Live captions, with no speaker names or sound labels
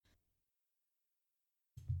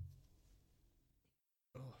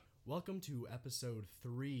Welcome to episode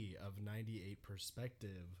 3 of 98 Perspective.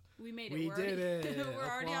 We made it. We did it. We're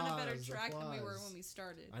already on a better track applause. than we were when we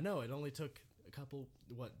started. I know, it only took a couple,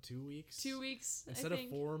 2 weeks? 2 weeks, Instead of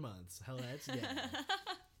 4 months. Hell, that's yeah.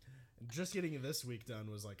 Just getting this week done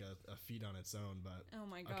was like a feat on its own, but... Oh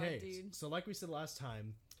my god, okay, dude. So like we said last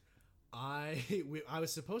time, I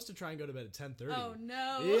was supposed to try and go to bed at 10:30. Oh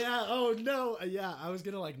no. Yeah, oh no. Yeah, I was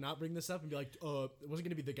going to like not bring this up and be like, it wasn't going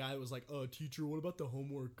to be the guy that was like, teacher, what about the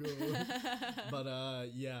homework? But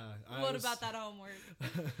yeah. What about that homework?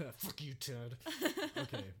 Fuck you, Ted.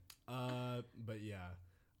 Okay. But yeah.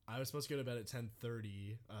 I was supposed to go to bed at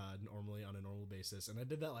 10:30 normally on a normal basis, and I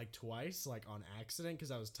did that like twice, like on accident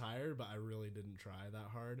because I was tired, but I really didn't try that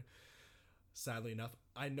hard. Sadly enough,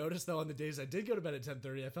 I noticed though on the days I did go to bed at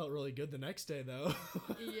 10:30, I felt really good the next day though.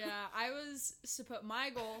 Yeah, I was my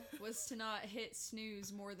goal was to not hit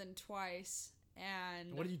snooze more than twice,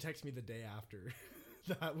 and what did you text me the day after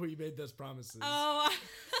that we made those promises? Oh,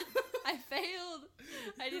 I failed.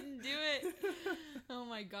 I didn't do it. Oh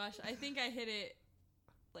my gosh, I think I hit it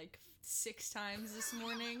like 6 times this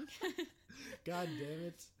morning. God damn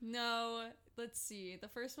it. No, let's see. The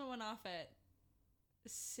first one went off at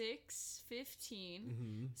 6:15.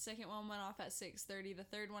 Mm-hmm. Second one went off at 6:30. The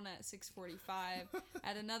third one at 6:45.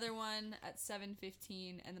 At another one at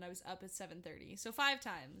 7:15, and then I was up at 7:30. So 5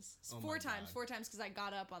 times. Four times because I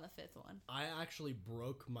got up on the 5th one. I actually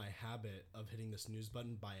broke my habit of hitting the snooze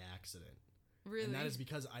button by accident. Really? And that is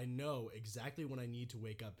because I know exactly when I need to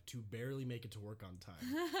wake up to barely make it to work on time.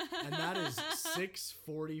 And that is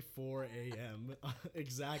 6:44 a.m.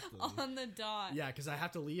 Exactly. On the dot. Yeah, because I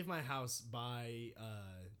have to leave my house by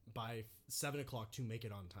 7 o'clock to make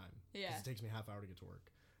it on time. Yeah. Because it takes me a half hour to get to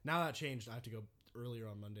work. Now that changed. I have to go earlier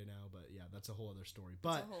on Monday now, but yeah, that's a whole other story.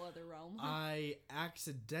 But it's a whole other realm. I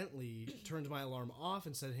accidentally turned my alarm off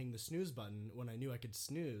instead of hitting the snooze button when I knew I could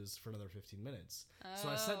snooze for another 15 minutes. Oh. So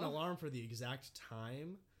I set an alarm for the exact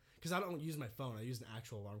time, because I don't use my phone. I use an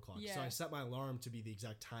actual alarm clock. Yeah. So I set my alarm to be the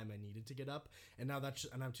exact time I needed to get up, and now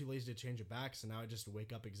and I'm too lazy to change it back, so now I just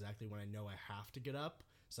wake up exactly when I know I have to get up.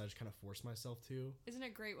 So I just kind of force myself to. Isn't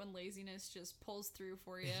it great when laziness just pulls through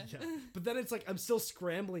for you? Yeah. But then it's like I'm still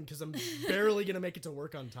scrambling because I'm barely going to make it to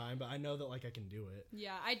work on time, but I know that like I can do it.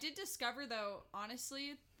 Yeah, I did discover though,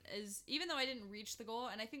 honestly, even though I didn't reach the goal,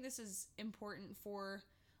 and I think this is important for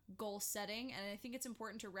goal setting, and I think it's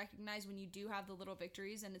important to recognize when you do have the little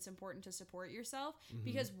victories, and it's important to support yourself,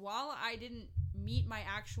 because while I didn't meet my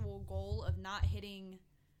actual goal of not hitting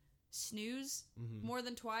snooze more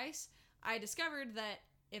than twice, I discovered that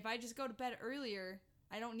if I just go to bed earlier,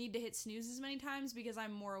 I don't need to hit snooze as many times because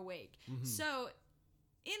I'm more awake. So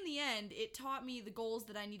in the end, it taught me the goals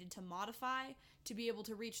that I needed to modify to be able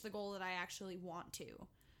to reach the goal that I actually want to.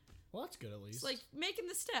 Well, that's good at least. It's like making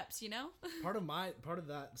the steps, you know? Part of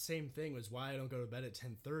that same thing was why I don't go to bed at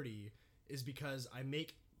 10:30 is because I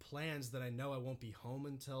make plans that I know I won't be home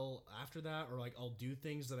until after that, or like I'll do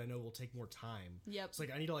things that I know will take more time. Yep. It's like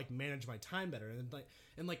I need to like manage my time better, and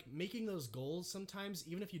like making those goals sometimes,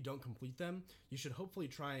 even if you don't complete them, you should hopefully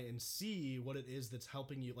try and see what it is that's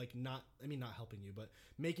helping you, like not helping you, but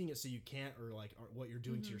making it so you can't, or like what you're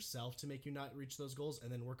doing to yourself to make you not reach those goals,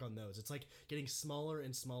 and then work on those. It's like getting smaller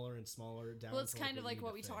and smaller and smaller down. Well, it's kind of like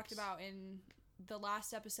what we talked about in the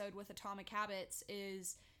last episode with Atomic Habits,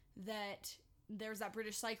 is that there's that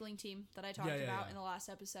British cycling team that I talked about in the last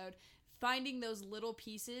episode. Finding those little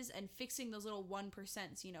pieces and fixing those little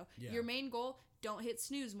 1%, you know. Yeah. Your main goal, don't hit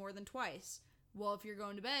snooze more than twice. Well, if you're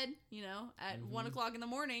going to bed, you know, at 1 o'clock in the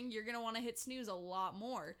morning, you're going to want to hit snooze a lot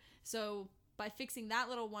more. So by fixing that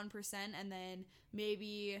little 1%, and then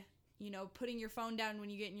maybe, you know, putting your phone down when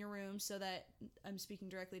you get in your room, so that I'm speaking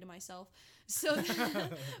directly to myself. So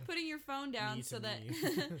that, putting your phone down so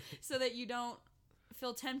that you don't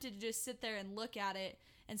feel tempted to just sit there and look at it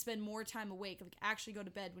and spend more time awake. Like, actually go to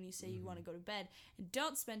bed when you say you want to go to bed, and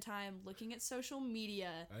don't spend time looking at social media.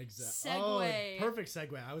 Exactly. Segue. Oh, perfect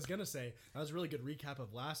segue. I was gonna say that was a really good recap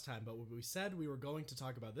of last time, but what we said we were going to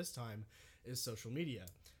talk about this time is social media.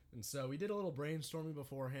 And so we did a little brainstorming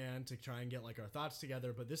beforehand to try and get like our thoughts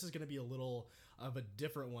together, but this is going to be a little of a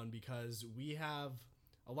different one because we have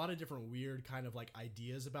a lot of different weird kind of like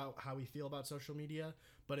ideas about how we feel about social media,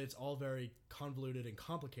 but it's all very convoluted and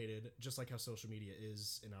complicated, just like how social media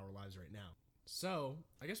is in our lives right now. So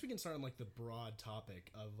I guess we can start on like the broad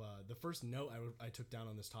topic of the first note I took down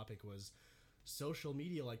on this topic was social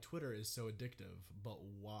media like Twitter is so addictive, but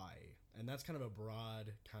why? And that's kind of a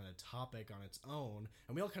broad kind of topic on its own.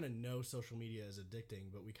 And we all kind of know social media is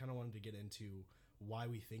addicting, but we kind of wanted to get into why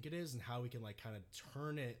we think it is and how we can like kind of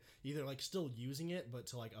turn it, either like still using it, but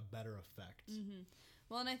to like a better effect.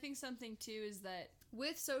 Well, and I think something too is that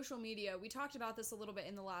with social media, we talked about this a little bit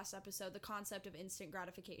in the last episode, the concept of instant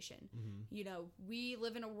gratification. Mm-hmm. You know, we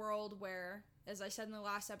live in a world where, as I said in the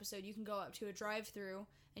last episode, you can go up to a drive-thru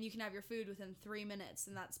and you can have your food within 3 minutes,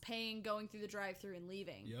 and that's paying, going through the drive-thru, and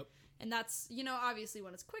leaving. Yep. And that's, you know, obviously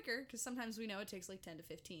when it's quicker, because sometimes we know it takes like 10 to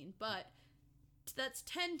 15, but that's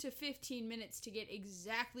 10 to 15 minutes to get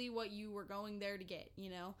exactly what you were going there to get, you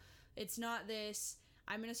know? It's not this,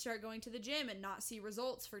 I'm going to start going to the gym and not see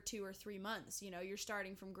results for 2 or 3 months. You know, you're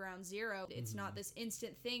starting from ground zero. It's not this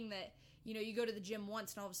instant thing that, you know, you go to the gym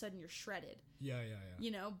once and all of a sudden you're shredded. Yeah.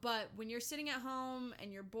 You know, but when you're sitting at home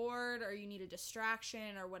and you're bored or you need a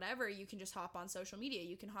distraction or whatever, you can just hop on social media.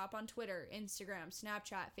 You can hop on Twitter, Instagram,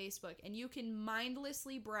 Snapchat, Facebook, and you can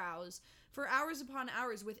mindlessly browse for hours upon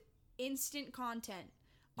hours with instant content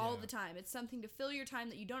all the time. It's something to fill your time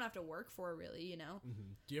that you don't have to work for, really, you know?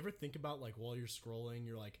 Mm-hmm. Do you ever think about, like, while you're scrolling,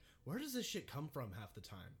 you're like, where does this shit come from half the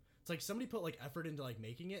time? It's like somebody put, like, effort into, like,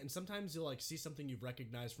 making it, and sometimes you'll, like, see something you've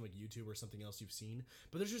recognized from, like, YouTube or something else you've seen,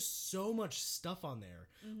 but there's just so much stuff on there.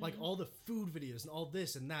 Mm-hmm. Like, all the food videos and all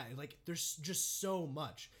this and that, and, like, there's just so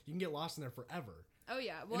much. You can get lost in there forever. Oh,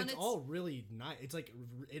 yeah. Well, and it's all really nice. It's like,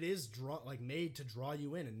 it is made to draw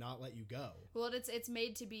you in and not let you go. Well, it's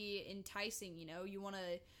made to be enticing, you know? You want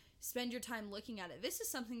to spend your time looking at it. This is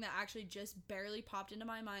something that actually just barely popped into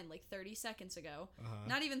my mind like 30 seconds ago.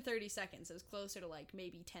 Not even 30 seconds. It was closer to like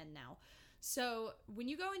maybe 10 now. So when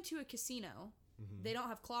you go into a casino, they don't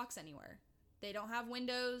have clocks anywhere. They don't have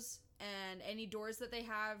windows, and any doors that they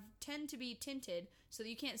have tend to be tinted so that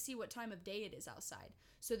you can't see what time of day it is outside,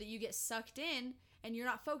 so that you get sucked in and you're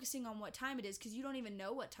not focusing on what time it is because you don't even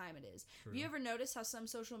know what time it is. True. Have you ever noticed how some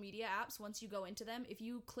social media apps, once you go into them, if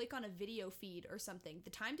you click on a video feed or something,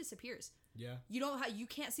 the time disappears? Yeah. You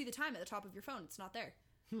can't see the time at the top of your phone. It's not there.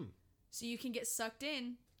 So you can get sucked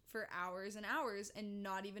in for hours and hours and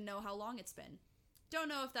not even know how long it's been. Don't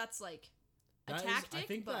know if that's like a tactic,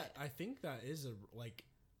 I think that is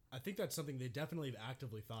I think that's something they definitely have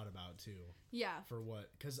actively thought about, too. Yeah. For what?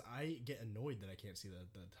 Because I get annoyed that I can't see the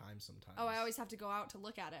time sometimes. Oh, I always have to go out to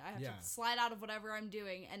look at it. I have to slide out of whatever I'm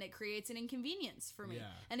doing, and it creates an inconvenience for me. Yeah.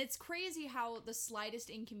 And it's crazy how the slightest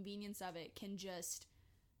inconvenience of it can just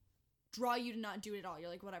draw you to not do it at all. You're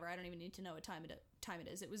like, whatever, I don't even need to know what time it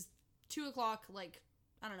is. It was 2 o'clock, like,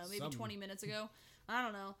 I don't know, maybe 20 minutes ago. I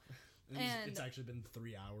don't know. And it's actually been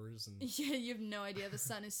 3 hours. And yeah, you have no idea. The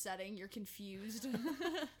sun is setting. You're confused.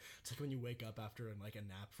 It's like when you wake up after like a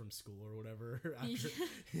nap from school or whatever.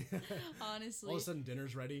 Honestly. All of a sudden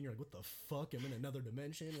dinner's ready and you're like, what the fuck? I'm in another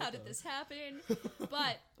dimension. How did this happen?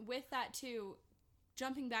 But with that too,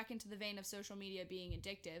 jumping back into the vein of social media being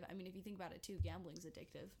addictive, I mean, if you think about it too, gambling's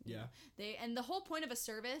addictive. Yeah. And the whole point of a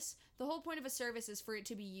service is for it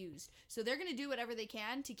to be used. So they're going to do whatever they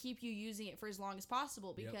can to keep you using it for as long as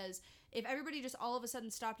possible, because if everybody just all of a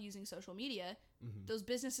sudden stopped using social media, those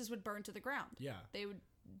businesses would burn to the ground. Yeah.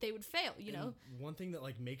 They would fail, you know? One thing that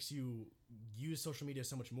like makes you use social media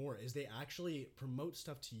so much more is they actually promote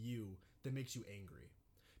stuff to you that makes you angry.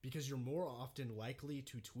 Because you're more often likely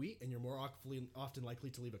to tweet and you're more often likely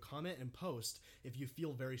to leave a comment and post if you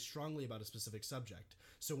feel very strongly about a specific subject.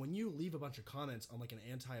 So when you leave a bunch of comments on like an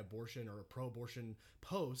anti-abortion or a pro-abortion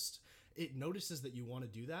post, it notices that you want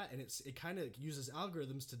to do that, and it kind of uses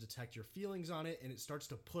algorithms to detect your feelings on it, and it starts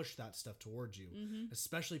to push that stuff towards you.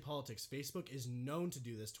 Especially politics. Facebook is known to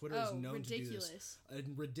do this. Twitter is known to do this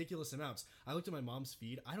in ridiculous amounts. I looked at my mom's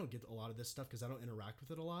feed. I don't get a lot of this stuff because I don't interact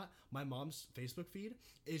with it a lot. My mom's Facebook feed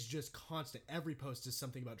is just constant. Every post is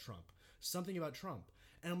something about Trump.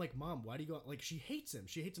 And I'm like, Mom, why do you go? Like, she hates him.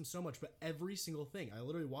 She hates him so much. But every single thing, I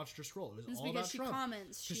literally watched her scroll. It was all about Trump.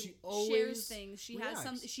 Comments. She always shares things. She reacts.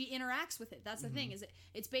 Has some. She interacts with it. That's the thing. Is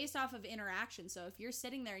it's based off of interaction. So if you're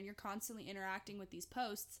sitting there and you're constantly interacting with these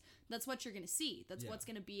posts, that's what you're going to see. That's what's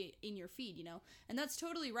going to be in your feed. You know, and that's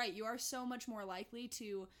totally right. You are so much more likely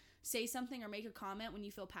to say something or make a comment when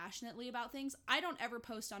you feel passionately about things. I don't ever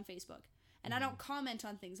post on Facebook, and I don't comment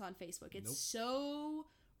on things on Facebook. It's so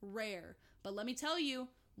rare. But let me tell you,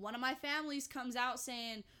 one of my families comes out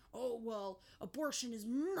saying, oh, well, abortion is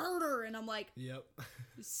murder. And I'm like, yep.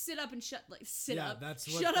 Sit up and shut up and sit down.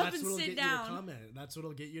 That's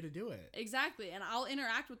what'll get you to do it. Exactly. And I'll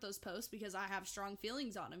interact with those posts because I have strong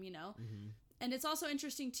feelings on them, you know? And it's also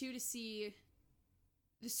interesting, too, to see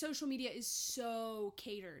the social media is so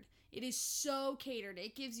catered. It is so catered.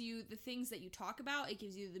 It gives you the things that you talk about. It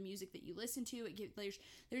gives you the music that you listen to.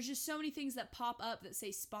 There's just so many things that pop up that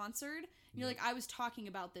say sponsored. And you're like, I was talking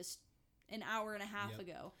about this an hour and a half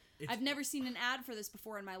ago. I've never seen an ad for this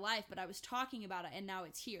before in my life, but I was talking about it, and now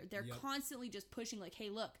it's here. They're constantly just pushing like, hey,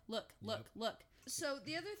 look. So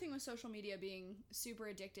the other thing with social media being super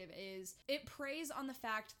addictive is it preys on the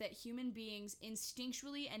fact that human beings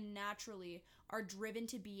instinctually and naturally are driven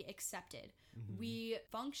to be accepted. Mm-hmm. We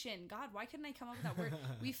function, God, why couldn't I come up with that word?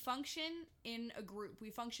 We function in a group. We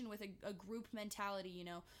function with a group mentality, you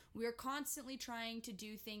know. We are constantly trying to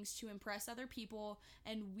do things to impress other people,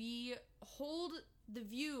 and we hold the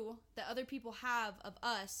view that other people have of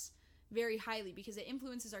us very highly because it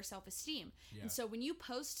influences our self-esteem. Yeah. And so when you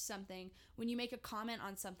post something, when you make a comment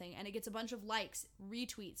on something and it gets a bunch of likes,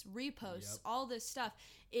 retweets, reposts, all this stuff,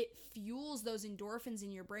 it fuels those endorphins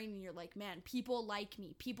in your brain and you're like, man, people like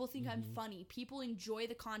me. People think I'm funny. People enjoy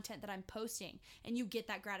the content that I'm posting. And you get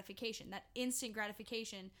that gratification, that instant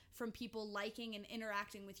gratification from people liking and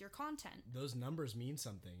interacting with your content. Those numbers mean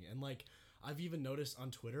something. And like, I've even noticed on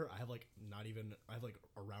Twitter, I have like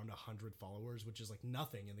around 100 followers, which is like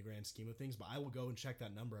nothing in the grand scheme of things, but I will go and check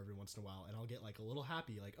that number every once in a while and I'll get like a little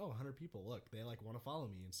happy, like, oh, 100 people, look, they like want to follow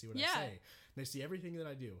me and see what I say. And they see everything that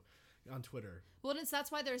I do on Twitter. Well,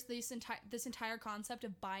 that's why there's this entire concept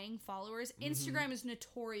of buying followers. Instagram is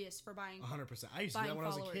notorious for buying 100%. I used to do that when I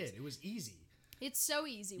was a kid. It was easy. It's so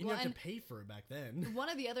easy. You didn't have to pay for it back then. One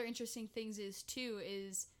of the other interesting things is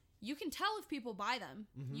you can tell if people buy them.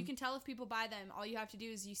 Mm-hmm. You can tell if people buy them. All you have to do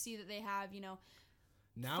is you see that they have, you know,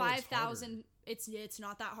 now 5,000. It's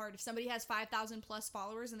not that hard. If somebody has 5,000 plus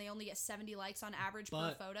followers and they only get 70 likes on average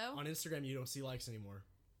per photo. On Instagram, you don't see likes anymore.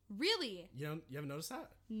 Really? You haven't noticed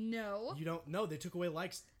that? No. You don't? No, they took away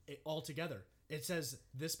likes altogether. It says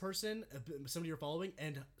this person, somebody you're following,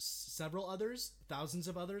 and several others, thousands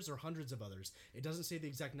of others, or hundreds of others. It doesn't say the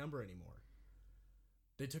exact number anymore.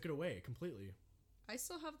 They took it away completely. I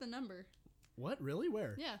still have the number. What? Really?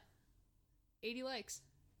 Where? Yeah. 80 likes.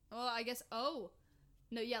 Well, I guess. Oh.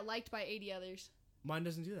 No, yeah, liked by 80 others. Mine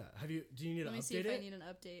doesn't do that. Do you need to update it? Let me see if I need an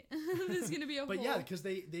update. There's going to be a But yeah, because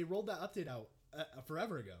they rolled that update out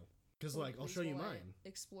forever ago. Because, I'll show you mine.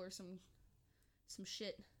 Explore some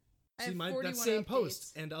shit. See, mine, that same updates.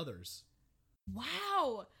 Post and others.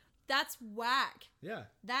 Wow. That's whack. Yeah.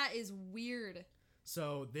 That is weird.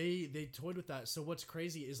 So they toyed with that. So what's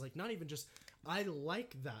crazy is like not even just I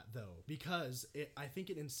like that though because I think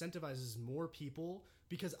it incentivizes more people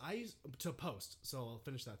because to post. So I'll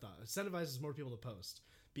finish that thought. It incentivizes more people to post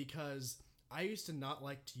because I used to not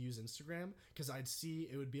like to use Instagram because I'd see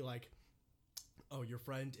it would be like, oh, your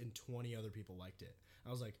friend and 20 other people liked it.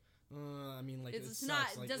 I was like, I mean, like it's not.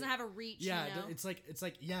 Like, it doesn't have a reach. Yeah, you know? it's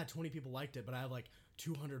like yeah, 20 people liked it, but I have like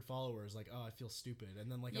 200 followers. Like, oh, I feel stupid. And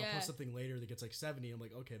then like I'll post something later that gets like 70. I'm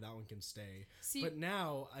like, okay, that one can stay. But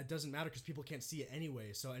now it doesn't matter because people can't see it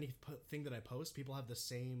anyway. So anything that I post, people have the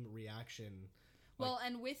same reaction. Well,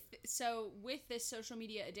 and with this social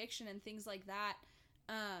media addiction and things like that,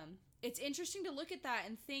 it's interesting to look at that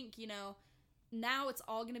and think, you know, now it's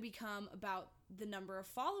all going to become about the number of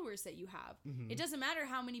followers that you have. Mm-hmm. It doesn't matter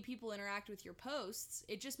how many people interact with your posts.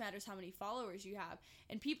 It just matters how many followers you have.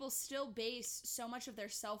 And people still base so much of their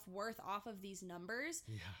self-worth off of these numbers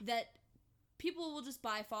that people will just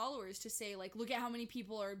buy followers to say, like, look at how many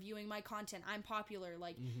people are viewing my content. I'm popular.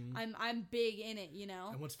 Like, I'm big in it, you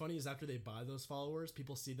know? And what's funny is after they buy those followers,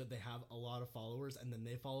 people see that they have a lot of followers and then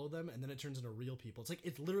they follow them and then it turns into real people. It's like,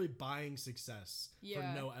 it's literally buying success for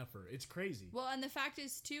no effort. It's crazy. Well, and the fact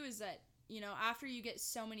is, too, is that, you know, after you get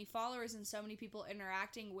so many followers and so many people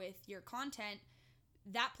interacting with your content,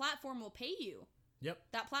 that platform will pay you. Yep.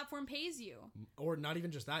 That platform pays you. Or not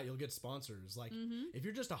even just that, you'll get sponsors. Like, if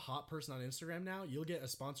you're just a hot person on Instagram now, you'll get a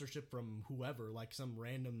sponsorship from whoever, like some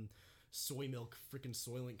random soy milk freaking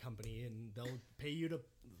Soylent company, and they'll pay you to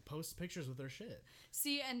post pictures with their shit.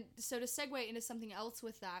 See, and so to segue into something else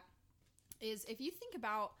with that, is if you think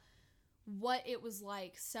about what it was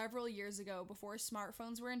like several years ago before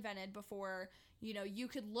smartphones were invented, before, you know, you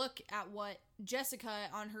could look at what Jessica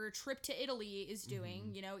on her trip to Italy is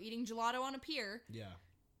doing, you know, eating gelato on a pier. Yeah.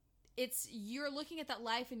 You're looking at that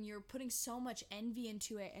life and you're putting so much envy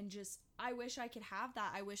into it and just, I wish I could have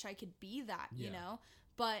that. I wish I could be that, you know?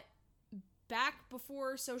 But back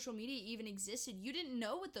before social media even existed, you didn't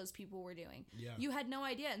know what those people were doing. Yeah. You had no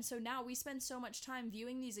idea. And so now we spend so much time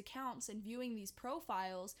viewing these accounts and viewing these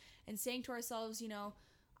profiles and saying to ourselves, you know,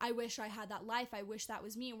 I wish I had that life. I wish that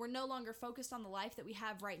was me. And we're no longer focused on the life that we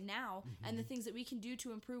have right now and the things that we can do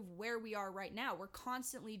to improve where we are right now. We're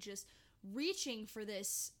constantly just reaching for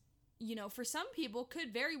this, you know, for some people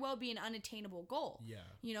could very well be an unattainable goal. Yeah.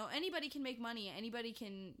 You know, anybody can make money. Anybody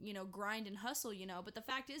can, you know, grind and hustle, you know. But the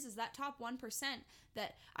fact is that top 1%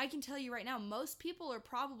 that I can tell you right now, most people are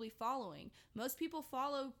probably following. Most people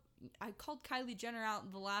follow, I called Kylie Jenner out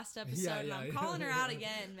in the last episode, and I'm calling her out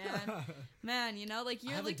again, man. Man, you know, like,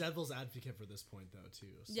 you're I like a devil's advocate for this point, though, too.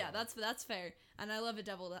 So. Yeah, that's fair, and I love a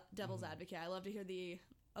devil's advocate. I love to hear the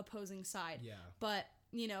opposing side. Yeah. But,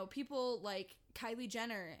 you know, people like Kylie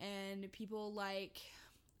Jenner and people like,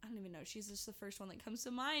 I don't even know, she's just the first one that comes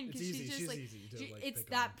to mind, because she's just like, easy to, like, it's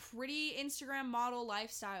that pretty Instagram model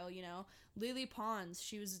lifestyle, you know. Lily Pons,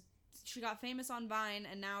 she got famous on Vine,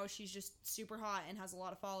 and now she's just super hot and has a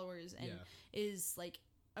lot of followers and is like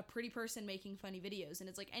a pretty person making funny videos. And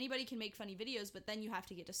it's like, anybody can make funny videos, but then you have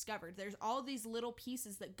to get discovered. There's all these little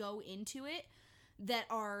pieces that go into it that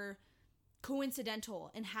are coincidental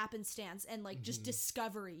and happenstance and like just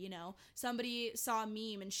discovery, you know. Somebody saw a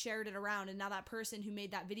meme and shared it around, and now that person who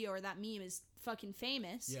made that video or that meme is fucking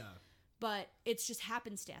famous. Yeah. But it's just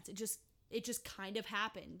happenstance. It just kind of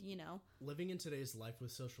happened, you know. Living in today's life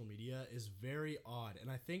with social media is very odd, and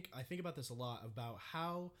I think about this a lot, about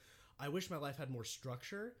how I wish my life had more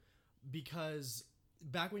structure, because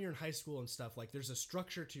back when you're in high school and stuff, like, there's a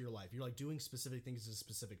structure to your life. You're like doing specific things at a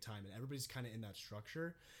specific time, and everybody's kind of in that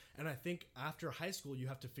structure. And I think after high school, you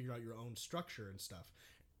have to figure out your own structure and stuff.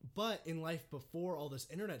 But in life before all this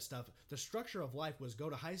internet stuff, the structure of life was go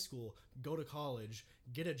to high school, go to college,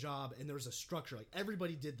 get a job, and there was a structure. Like,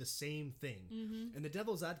 everybody did the same thing. And the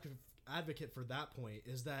devil's advocate for that point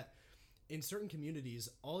is that in certain communities,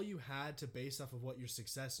 all you had to base off of what your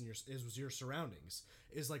success and was your surroundings.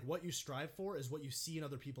 Is like, what you strive for is what you see in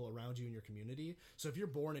other people around you in your community. So if you're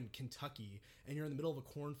born in Kentucky and you're in the middle of a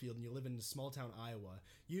cornfield and you live in small town Iowa,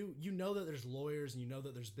 you know that there's lawyers and you know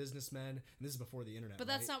that there's businessmen, and this is before the internet. But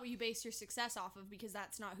that's right? not what you base your success off of, because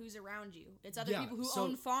that's not who's around you. It's other people who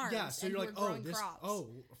own farms. Yeah, so and you're who like, are growing crops.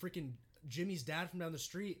 Freaking Jimmy's dad from down the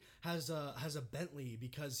street has a Bentley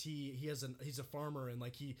because he's a farmer, and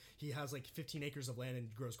like he has like 15 acres of land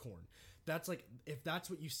and grows corn. That's like, if that's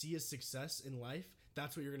what you see as success in life,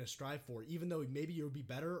 that's what you're going to strive for, even though maybe you'll be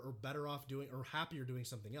better off doing, or happier doing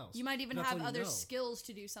something else. You might even have other skills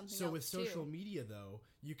to do something else. So with social media, though,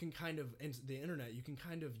 you can kind of, and the internet, you can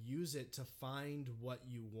kind of use it to find what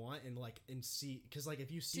you want and see, because like,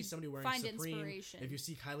 if you see somebody wearing Supreme, if you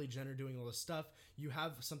see Kylie Jenner doing all this stuff, you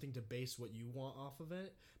have something to base what you want off of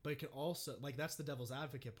it. But it can also, like, that's the devil's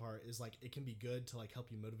advocate part, is like, it can be good to like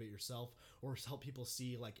help you motivate yourself, or help people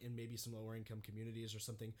see, like, in maybe some lower income communities or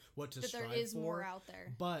something, what to strive for. There is more out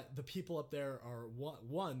there. But the people up there are,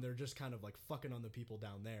 one, they're just kind of like fucking on the people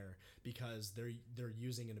down there, because they're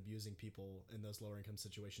using and abusing people in those lower income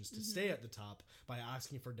situations to stay at the top by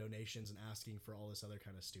asking for donations and asking for all this other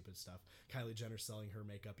kind of stupid stuff. Kylie Jenner selling her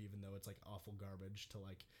makeup, even though it's like awful garbage, to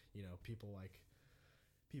like, you know, people like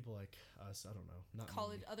us. I don't know, not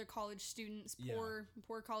other college students,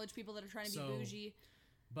 poor college people that are trying to be bougie.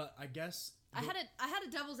 But I guess I had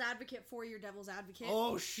a devil's advocate for your devil's advocate.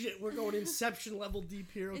 Oh shit, we're going Inception level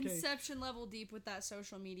deep here. Okay. Inception level deep with that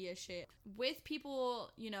social media shit. With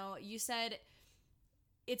people, you know, you said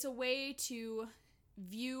it's a way to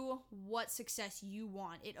view what success you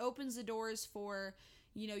want. It opens the doors for,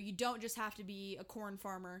 you know, you don't just have to be a corn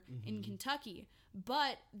farmer in Kentucky.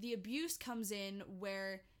 But the abuse comes in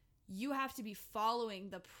where you have to be following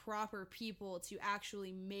the proper people to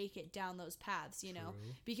actually make it down those paths, you know?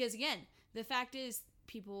 Because again, the fact is,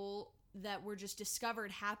 people that were just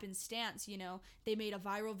discovered happenstance, you know, they made a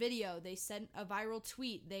viral video, they sent a viral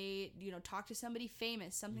tweet, they, you know, talked to somebody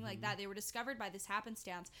famous, something like that. They were discovered by this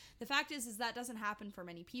happenstance. The fact is that doesn't happen for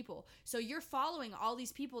many people. So you're following all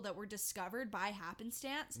these people that were discovered by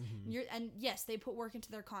happenstance, and yes, they put work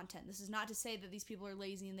into their content. This is not to say that these people are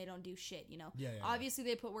lazy and they don't do shit, you know? Obviously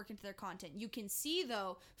they put work into their content. You can see,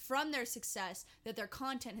 though, from their success that their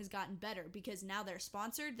content has gotten better, because now they're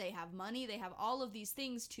sponsored, they have money, they have all of these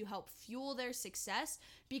things to help fuel their success,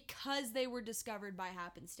 because they were discovered by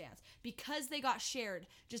happenstance, because they got shared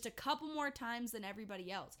just a couple more times than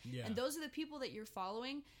everybody else. And those are the people that you're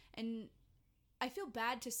following. And I feel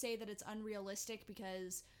bad to say that it's unrealistic,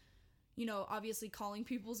 because, you know, obviously calling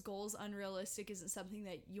people's goals unrealistic isn't something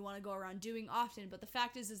that you want to go around doing often. But the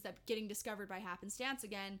fact is that getting discovered by happenstance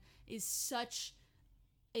again is such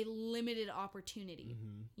a limited opportunity.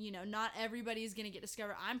 You know, not everybody's gonna get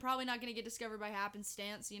discovered. I'm probably not gonna get discovered by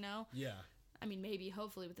happenstance, you know? I mean, maybe,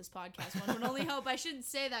 hopefully, with this podcast. One would only hope. I shouldn't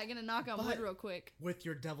say that. I'm gonna knock on wood real quick. With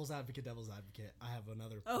your devil's advocate, I have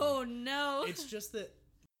another point. Oh, no. It's just that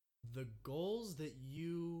the goals that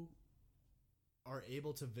you are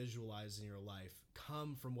able to visualize in your life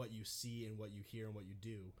come from what you see and what you hear and what you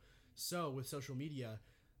do. So, with social media,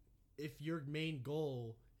 if your main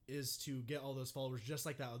goal is to get all those followers just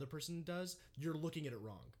like that other person does, you're looking at it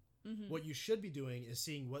wrong. Mm-hmm. What you should be doing is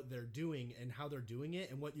seeing what they're doing and how they're doing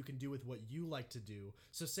it and what you can do with what you like to do.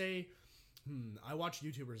 So say, I watch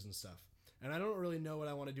YouTubers and stuff, and I don't really know what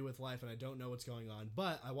I want to do with life, and I don't know what's going on,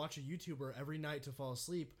 but I watch a YouTuber every night to fall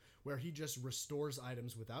asleep where he just restores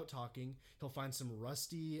items without talking. He'll find some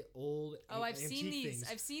rusty, old, I've seen these.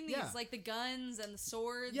 Things. I've seen these, like the guns and the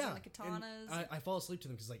swords and the katanas. And I fall asleep to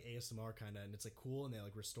them because like ASMR kind of, and it's like cool, and they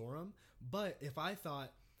like restore them. But if I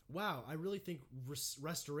thought, wow, I really think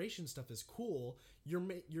restoration stuff is cool,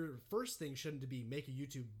 your first thing shouldn't be make a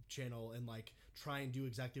YouTube channel and like try and do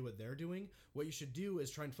exactly what they're doing. What you should do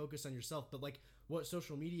is try and focus on yourself. But like what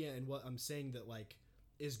social media and what I'm saying that like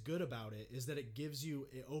is good about it is that it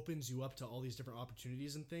opens you up to all these different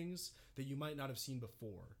opportunities and things that you might not have seen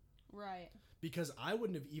before. Right. Because I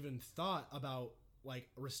wouldn't have even thought about like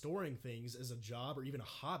restoring things as a job or even a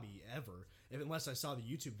hobby ever, unless I saw the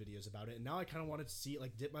YouTube videos about it. And now I kind of wanted to see,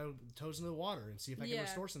 like, dip my toes into the water and see if I can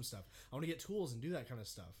restore some stuff. I want to get tools and do that kind of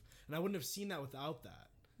stuff. And I wouldn't have seen that without that.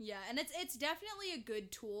 Yeah, and it's definitely a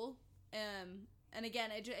good tool. And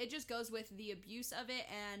again, it just goes with the abuse of it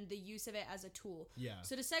and the use of it as a tool. Yeah.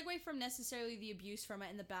 So to segue from necessarily the abuse from it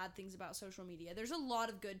and the bad things about social media, there's a lot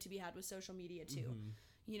of good to be had with social media too.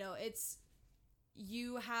 Mm-hmm. You know,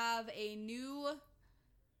 you have a new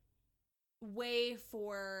way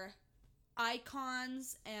for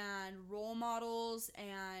icons and role models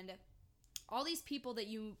and all these people that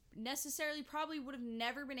you necessarily probably would have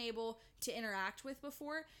never been able to interact with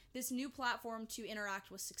before, this new platform to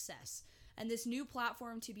interact with success. And this new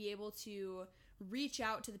platform to be able to reach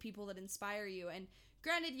out to the people that inspire you. And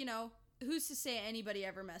granted, you know, who's to say anybody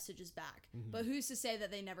ever messages back? Mm-hmm. But who's to say that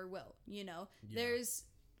they never will, you know? Yeah.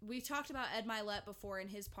 We've talked about Ed Mylett before in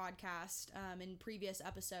his podcast in previous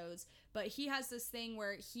episodes, but he has this thing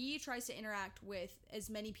where he tries to interact with as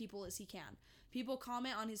many people as he can. People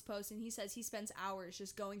comment on his posts, and he says he spends hours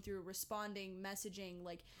just going through, responding, messaging,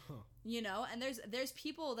 like, you know, and there's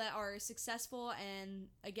people that are successful and,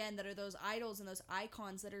 again, that are those idols and those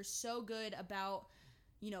icons that are so good about,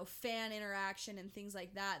 you know, fan interaction and things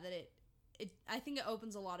like that, I think it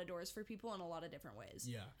opens a lot of doors for people in a lot of different ways.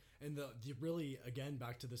 Yeah. And the really, again,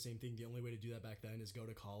 back to the same thing, the only way to do that back then is go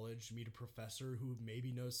to college, meet a professor who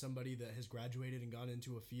maybe knows somebody that has graduated and gone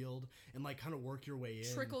into a field, and like kind of work your way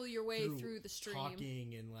in. Trickle your way through the stream.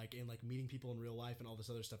 Talking and like meeting people in real life and all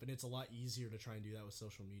this other stuff. And it's a lot easier to try and do that with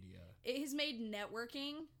social media. It has made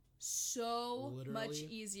networking so much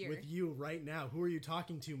easier. With you right now. Who are you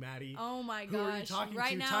talking to, Maddie? Oh my gosh. Who are you talking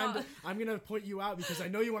right to? Now, I'm going to point you out because I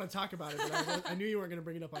know you want to talk about it, but I knew you weren't going to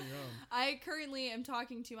bring it up on your own. I currently am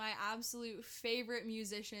talking to my absolute favorite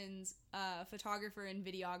musician's photographer and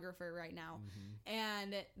videographer right now. Mm-hmm.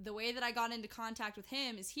 And the way that I got into contact with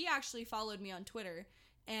him is he actually followed me on Twitter.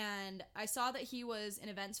 And I saw that he was an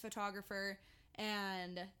events photographer.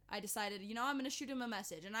 And I decided, you know, I'm going to shoot him a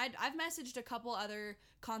message. And I've messaged a couple other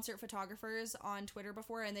concert photographers on Twitter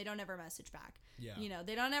before, and they don't ever message back. Yeah. You know,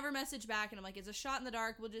 they don't ever message back, and I'm like, it's a shot in the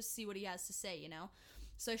dark. We'll just see what he has to say, you know?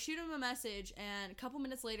 So I shoot him a message, and a couple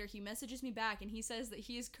minutes later, he messages me back, and he says that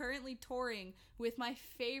he is currently touring with my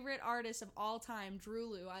favorite artist of all time,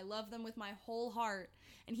 Drulu. I love them with my whole heart.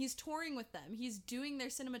 And he's touring with them. He's doing their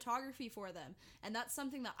cinematography for them. And that's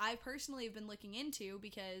something that I personally have been looking into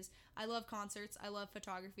because I love concerts. I love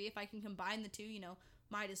photography. If I can combine the two, you know,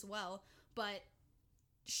 might as well. But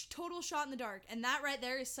total shot in the dark. And that right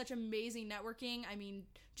there is such amazing networking. I mean,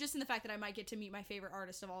 just in the fact that I might get to meet my favorite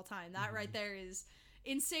artist of all time. That right there is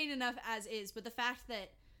insane enough as is. But the fact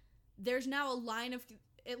that there's now a line of,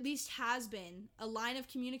 at least has been, a line of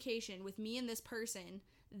communication with me and this person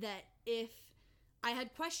that if I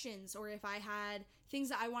had questions or if I had things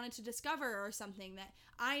that I wanted to discover or something, that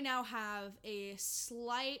I now have a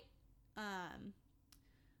slight,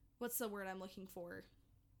 what's the word I'm looking for?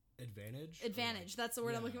 Advantage. That's the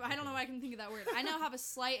word I'm looking for. I don't know why I can think of that word. I now have a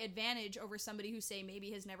slight advantage over somebody who, say,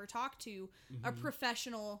 maybe has never talked to a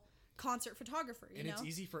professional concert photographer, you know? It's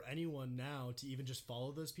easy for anyone now to even just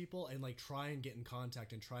follow those people and like try and get in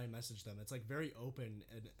contact and try and message them. It's like very open,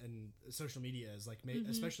 and social media is like,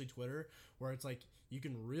 especially Twitter, where it's like you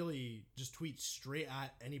can really just tweet straight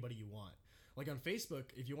at anybody you want. Like on Facebook,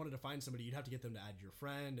 if you wanted to find somebody, you'd have to get them to add your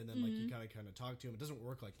friend, and then like you kind of talk to them. It doesn't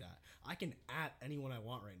work like that. I can at anyone I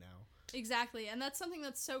want right now. Exactly, and that's something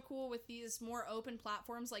that's so cool with these more open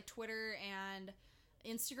platforms like Twitter and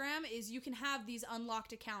Instagram, is you can have these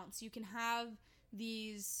unlocked accounts. You can have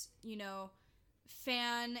these, you know,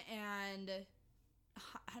 fan and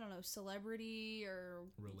I don't know, celebrity or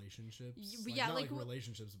relationships. Like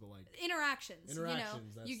relationships, but like interactions.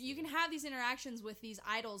 You can have these interactions with these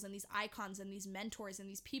idols and these icons and these mentors and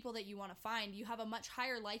these people that you want to find. You have a much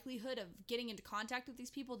higher likelihood of getting into contact with these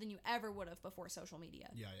people than you ever would have before social media.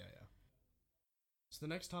 Yeah. So the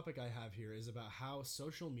next topic I have here is about how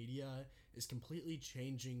social media is completely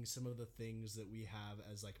changing some of the things that we have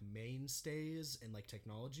as like mainstays in like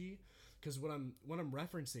technology. Because what I'm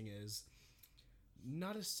referencing is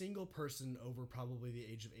not a single person over probably the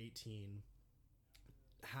age of 18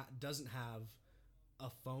 doesn't have a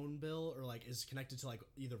phone bill or like is connected to like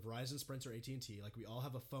either Verizon, Sprint, or AT&T. Like we all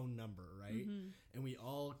have a phone number, right? Mm-hmm. And we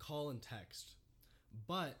all call and text.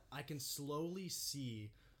 But I can slowly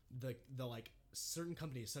see the like certain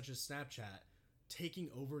companies such as Snapchat taking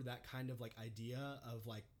over that kind of like idea of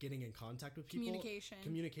like getting in contact with people,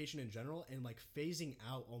 communication in general, and like phasing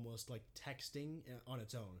out almost like texting on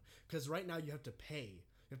its own. Because right now you have to pay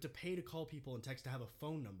to call people and text to have a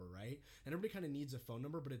phone number, right? And everybody kind of needs a phone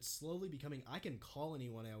number, but it's slowly becoming, I can call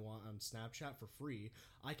anyone I want on Snapchat for free,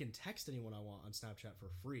 I can text anyone I want on Snapchat for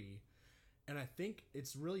free. And I think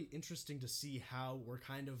it's really interesting to see how we're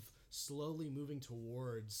kind of slowly moving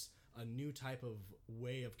towards a new type of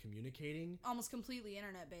way of communicating, almost completely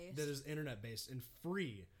internet based, that is internet based and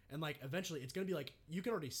free. And like eventually it's gonna be like, you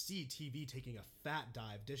can already see TV taking a fat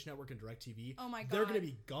dive. Dish Network and DirecTV, oh my god, they're gonna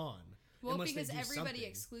be gone. Well, because everybody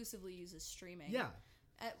exclusively uses streaming. Yeah,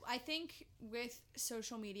 I think with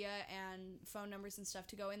social media and phone numbers and stuff,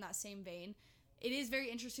 to go in that same vein, it is very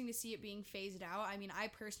interesting to see it being phased out. I mean, I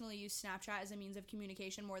personally use Snapchat as a means of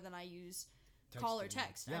communication more than I use call or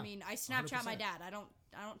text. Yeah, I mean, I Snapchat 100%. My dad. I don't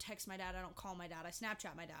text my dad. I don't call my dad. I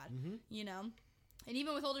Snapchat my dad. Mm-hmm. You know, and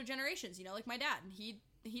even with older generations, you know, like my dad,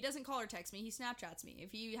 he doesn't call or text me. He Snapchats me.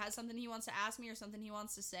 If he has something he wants to ask me or something he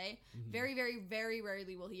wants to say, mm-hmm. very, very, very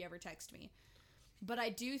rarely will he ever text me. But I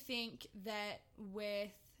do think that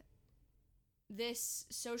with this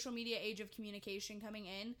social media age of communication coming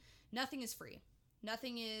in, nothing is free.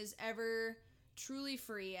 Nothing is ever truly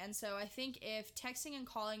free. And so I think if texting and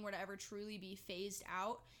calling were to ever truly be phased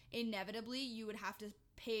out, inevitably you would have to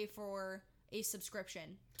pay for a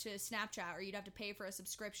subscription to Snapchat, or you'd have to pay for a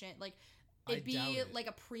subscription. Like it'd be like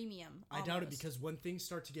a premium almost. I doubt it, because when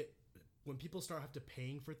people start have to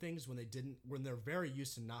paying for things when they're very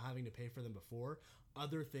used to not having to pay for them before,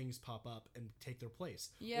 other things pop up and take their place.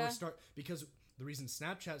 Yeah. Because the reason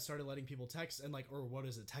Snapchat started letting people text and like, or what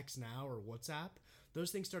is it, Text Now or WhatsApp,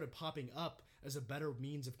 those things started popping up as a better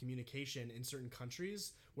means of communication in certain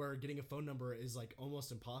countries where getting a phone number is like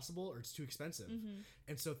almost impossible or it's too expensive. Mm-hmm.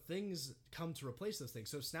 And so things come to replace those things.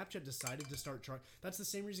 So Snapchat decided to start that's the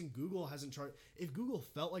same reason Google hasn't charged. If Google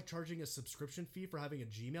felt like charging a subscription fee for having a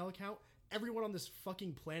Gmail account, everyone on this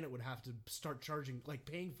fucking planet would have to start charging, like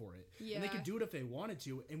paying for it. Yeah. And they could do it if they wanted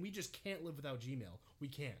to, and we just can't live without Gmail. We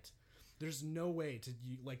can't. There's no way to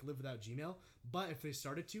like live without Gmail. But if they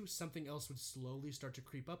started to, something else would slowly start to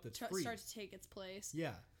creep up that's free. Start to take its place.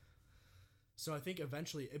 Yeah. So I think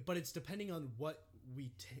eventually, but it's depending on what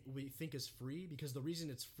we think is free, because the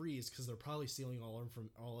reason it's free is because they're probably stealing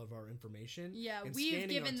all of our information. Yeah, we've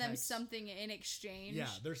given them something in exchange. Yeah,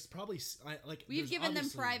 there's probably we've given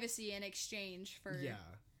them privacy in exchange for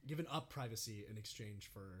given up privacy in exchange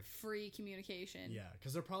for free communication. Yeah,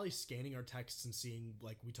 because they're probably scanning our texts and seeing,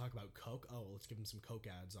 like, we talk about Coke. Oh, let's give him some Coke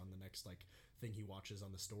ads on the next like thing he watches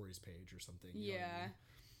on the stories page or something. You know what I mean?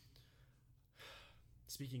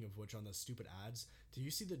 Speaking of which, on the stupid ads, do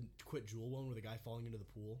you see the Quit Jewel one with the guy falling into the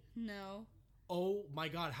pool? No. Oh my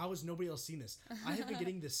god, how has nobody else seen this? I have been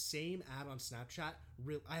getting the same ad on Snapchat.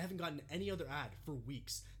 I haven't gotten any other ad for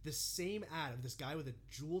weeks. The same ad of this guy with a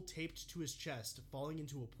jewel taped to his chest falling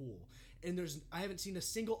into a pool. And I haven't seen a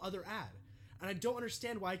single other ad. And I don't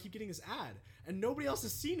understand why I keep getting this ad. And nobody else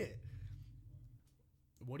has seen it.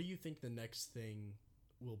 What do you think the next thing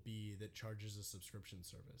will be that charges a subscription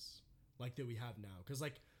service? Like that we have now? Because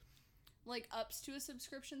like ups to a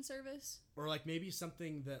subscription service, or like maybe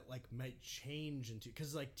something that like might change into,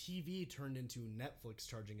 because like TV turned into Netflix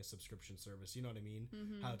charging a subscription service, you know what I mean?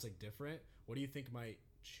 Mm-hmm. How it's like different. What do you think might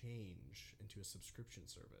change into a subscription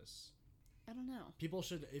service? I don't know. People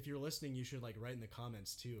should, if you're listening, you should like write in the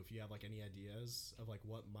comments too if you have like any ideas of like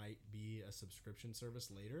what might be a subscription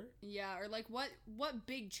service later. Yeah, or like what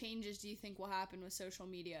big changes do you think will happen with social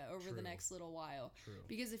media over the next little while? True.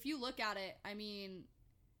 Because if you look at it, I mean,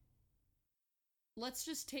 let's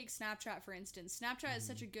just take Snapchat, for instance. Snapchat is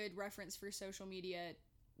such a good reference for social media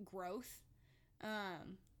growth.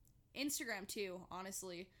 Instagram, too,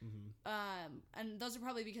 honestly. Mm-hmm. And those are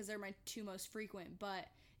probably because they're my two most frequent. But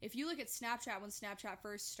if you look at Snapchat, when Snapchat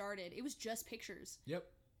first started, it was just pictures. Yep.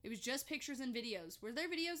 It was just pictures and videos. Were there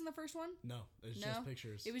videos in the first one? No, it was just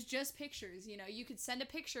pictures. It was just pictures. You know, you could send a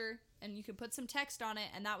picture and you could put some text on it,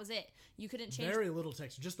 and that was it. You couldn't change. Very little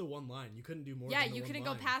text, just the one line. You couldn't do more. Yeah, you couldn't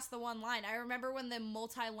go past the one line. I remember when the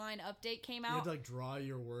multi-line update came out. You had to like draw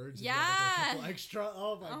your words. Yeah. And you had, like, a couple extra.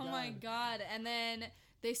 Oh my god. Oh my god. And then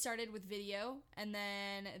they started with video, and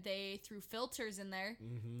then they threw filters in there.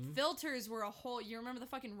 Mm-hmm. Filters were a whole... You remember the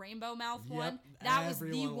fucking rainbow mouth one? That was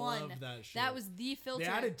the one. Loved that shit. That was the filter.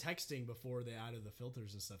 They added texting before they added the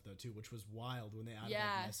filters and stuff, though, too, which was wild when they added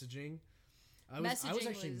like, messaging. I was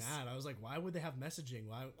actually mad. I was like, why would they have messaging?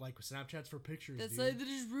 Why, like, Snapchat's for pictures, That's dude. like, they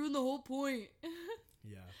just ruined the whole point.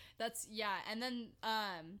 Yeah. And then,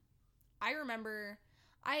 I remember...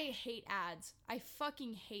 I hate ads. I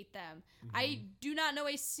fucking hate them. Mm-hmm. I do not know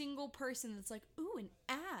a single person that's like, ooh, an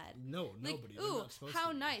ad. No, like, nobody. Ooh,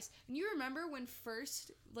 how nice. And you remember when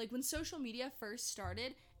when social media first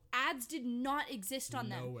started, ads did not exist on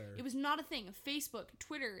them. Nowhere. It was not a thing. Facebook,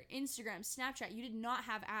 Twitter, Instagram, Snapchat, you did not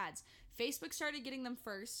have ads. Facebook started getting them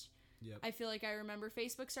first. Yep. I feel like I remember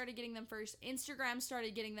Facebook started getting them first. Instagram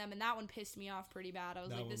started getting them, and that one pissed me off pretty bad. I was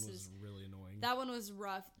like, this is really annoying. That one was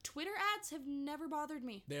rough. Twitter ads have never bothered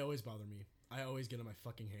me. They always bother me. I always get them. I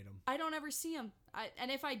fucking hate them. I don't ever see them.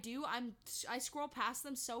 And if I do, I scroll past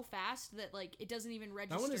them so fast that like it doesn't even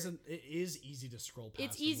register. That one isn't. It is easy to scroll past.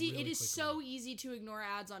 It's easy. Really it is quickly. so easy to ignore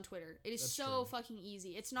ads on Twitter. It is so fucking easy.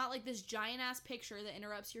 It's not like this giant ass picture that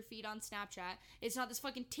interrupts your feed on Snapchat. It's not this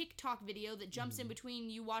fucking TikTok video that jumps in between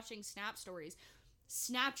you watching Snap stories.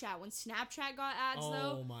 Snapchat, when Snapchat got ads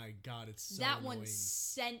though, oh my god, it's so that annoying. one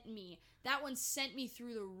sent me. That one sent me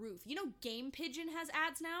through the roof. You know, Game Pigeon has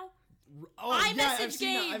ads now. Oh yeah,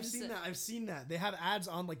 I've seen that. They have ads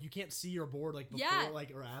on like you can't see your board like before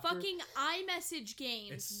like or after. Fucking iMessage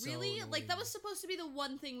games. It's really? so Like that was supposed to be the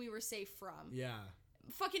one thing we were safe from. Yeah.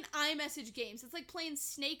 Fucking iMessage games. It's like playing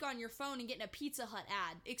Snake on your phone and getting a Pizza Hut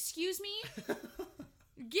ad. Excuse me?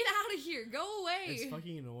 Get out of here. Go away. It's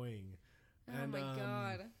fucking annoying. Oh my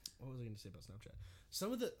god. What was I going to say about Snapchat?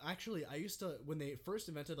 Some of the actually I used to when they first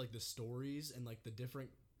invented like the stories and like the different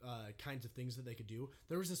kinds of things that they could do.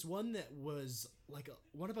 There was this one that was like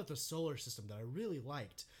one about the solar system that I really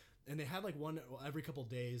liked. And they had like one every couple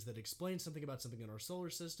days that explained something about something in our solar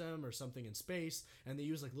system or something in space. And they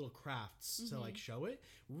used like little crafts to like show it.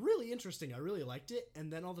 Really interesting. I really liked it.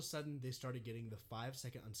 And then all of a sudden they started getting the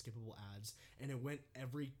 5-second unskippable ads. And it went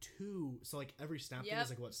every 2. So like every snap thing is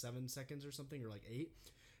like what, 7 seconds or something or like 8.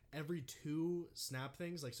 Every 2 snap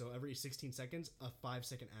things, like so every 16 seconds, a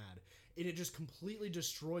 5-second ad. And it just completely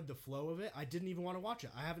destroyed the flow of it. I didn't even want to watch it.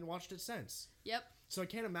 I haven't watched it since. Yep. So I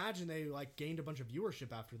can't imagine they like gained a bunch of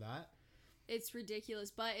viewership after that. It's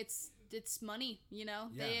ridiculous, but it's money, you know?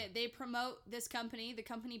 Yeah. They promote this company. The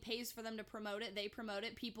company pays for them to promote it. They promote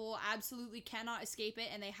it. People absolutely cannot escape it,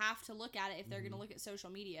 and they have to look at it if they're going to look at social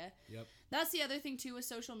media. Yep. That's the other thing, too, with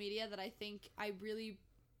social media that I think I really...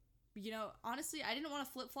 You know, honestly, I didn't want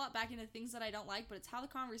to flip-flop back into things that I don't like, but it's how the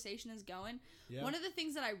conversation is going. Yeah. One of the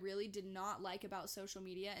things that I really did not like about social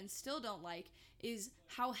media and still don't like is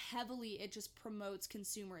how heavily it just promotes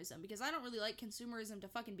consumerism. Because I don't really like consumerism to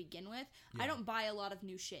fucking begin with. Yeah. I don't buy a lot of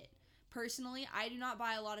new shit. Personally, I do not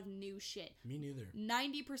buy a lot of new shit. Me neither.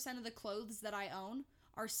 90% of the clothes that I own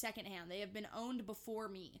are secondhand. They have been owned before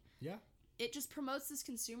me. Yeah. It just promotes this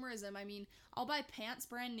consumerism. I mean, I'll buy pants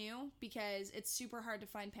brand new because it's super hard to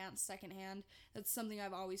find pants secondhand. That's something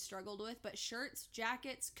I've always struggled with. But shirts,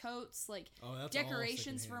 jackets, coats, like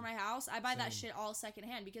decorations for my house, I buy that shit all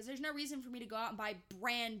secondhand because there's no reason for me to go out and buy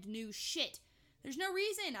brand new shit. There's no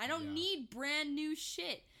reason. I don't need brand new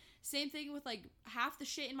shit. Same thing with like half the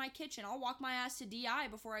shit in my kitchen. I'll walk my ass to DI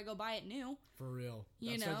before I go buy it new. For real.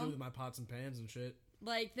 That's what I do with my pots and pans and shit.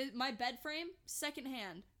 Like my bed frame,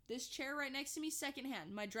 secondhand. This chair right next to me,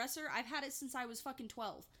 secondhand. My dresser, I've had it since I was fucking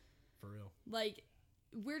 12. For real. Like,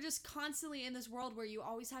 we're just constantly in this world where you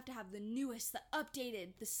always have to have the newest, the updated,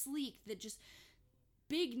 the sleek, the just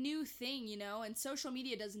big new thing, you know? And social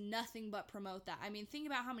media does nothing but promote that. I mean, think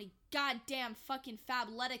about how many goddamn fucking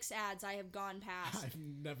Fabletics ads I have gone past. I've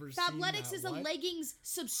never seen that. Fabletics is a leggings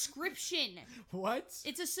subscription. What?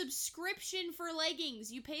 It's a subscription for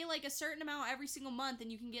leggings. You pay like a certain amount every single month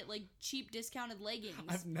and you can get like cheap discounted leggings.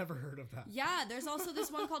 I've never heard of that. Yeah, there's also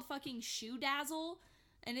this one called fucking Shoe Dazzle.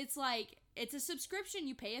 And it's like, it's a subscription.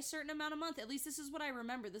 You pay a certain amount a month. At least this is what I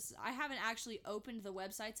remember. I haven't actually opened the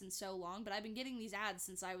websites in so long, but I've been getting these ads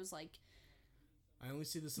since I was like I only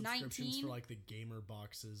see the subscriptions 19? for like the gamer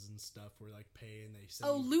boxes and stuff where like pay and they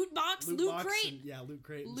send Loot Box, Loot Crate. Loot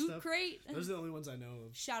Crate and Loot stuff. Crate. Those are the only ones I know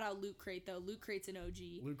of. Shout out Loot Crate though. Loot Crate's an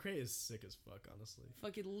OG. Loot Crate is sick as fuck, honestly.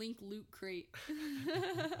 Fucking link Loot Crate.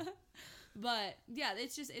 But yeah,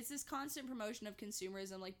 it's this constant promotion of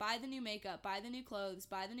consumerism. Like, buy the new makeup, buy the new clothes,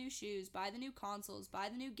 buy the new shoes, buy the new consoles, buy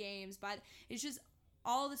the new games, it's just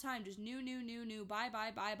all the time, just new, buy.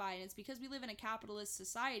 And it's because we live in a capitalist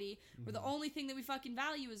society where the only thing that we fucking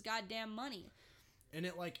value is goddamn money. And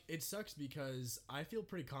it sucks because I feel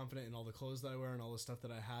pretty confident in all the clothes that I wear and all the stuff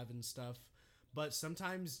that I have and stuff. But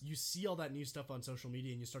sometimes you see all that new stuff on social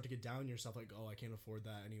media and you start to get down on yourself like, oh, I can't afford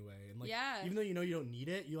that anyway. And even though you know you don't need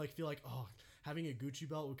it, you feel like, oh, having a Gucci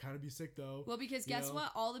belt would kind of be sick though. Well, because guess what?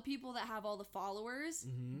 All the people that have all the followers,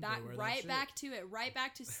 right back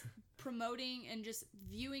to promoting and just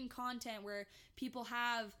viewing content where people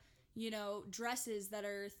have, dresses that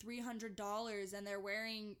are $300 and they're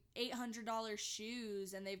wearing $800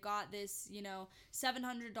 shoes and they've got this,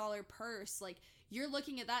 $700 purse. Like, you're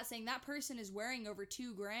looking at that saying that person is wearing over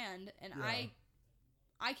 $2,000 and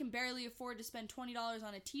I can barely afford to spend $20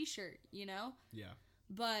 on a t-shirt, Yeah.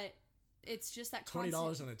 But it's just that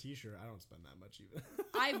 $20 on a t-shirt. I don't spend that much even.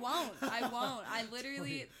 I won't. I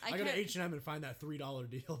literally I go to H&M and find that $3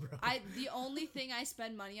 deal, bro. The only thing I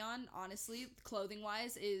spend money on, honestly, clothing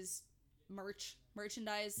wise, is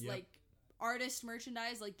merchandise, like artist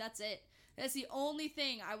merchandise. Like, that's it. That's the only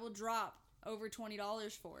thing I will drop over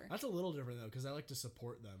 $20 for. That's a little different though, because I like to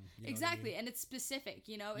support them. Exactly, I mean? And it's specific.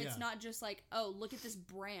 It's not just like, oh, look at this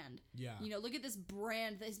brand. Yeah. Look at this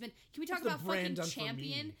brand that has been. Can we talk about fucking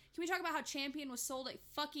Champion? Can we talk about how Champion was sold at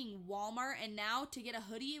fucking Walmart, and now to get a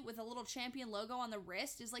hoodie with a little Champion logo on the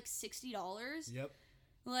wrist is like $60? Yep.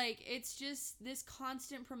 Like, it's just this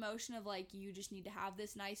constant promotion of like, you just need to have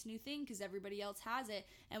this nice new thing because everybody else has it,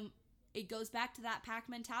 and it goes back to that pack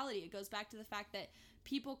mentality. It goes back to the fact that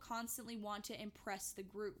people constantly want to impress the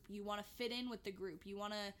group. You want to fit in with the group. You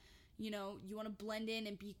want to, you want to blend in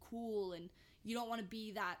and be cool, and you don't want to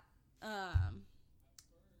be that,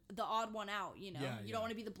 the odd one out, you don't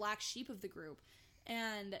want to be the black sheep of the group.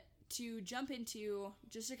 And to jump into,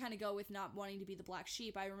 just to kind of go with not wanting to be the black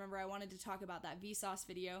sheep, I remember I wanted to talk about that Vsauce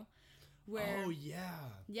video where... Oh, yeah.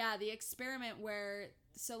 Yeah, the experiment where,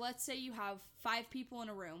 so let's say you have 5 people in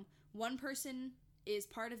a room. One person is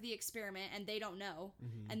part of the experiment and they don't know,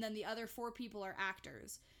 and then the other 4 people are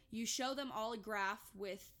actors. You show them all a graph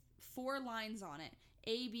with 4 lines on it,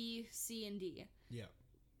 A, B, C, and D. Yeah.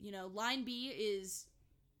 Line B is,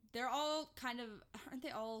 they're all kind of, aren't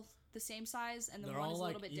they all the same size, and then one is a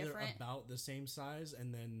little bit different? They're all about the same size,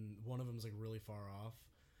 and then one of them is like really far off,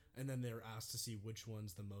 and then they're asked to see which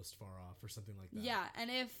one's the most far off or something like that. Yeah, and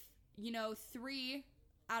if 3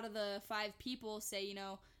 out of the 5 people say,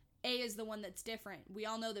 A is the one that's different. We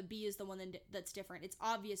all know that B is the one that's different. It's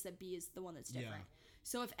obvious that B is the one that's different. Yeah.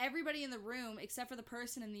 So if everybody in the room, except for the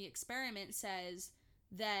person in the experiment, says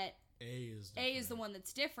that A is the one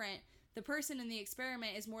that's different, the person in the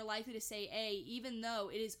experiment is more likely to say A, even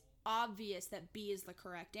though it is obvious that B is the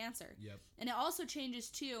correct answer. Yep. And it also changes,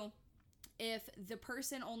 too, if the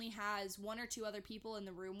person only has 1 or 2 other people in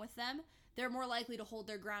the room with them. They're more likely to hold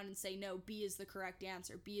their ground and say, no, B is the correct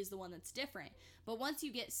answer. B is the one that's different. But once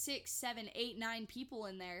you get 6, 7, 8, 9 people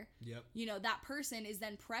in there, that person is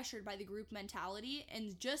then pressured by the group mentality.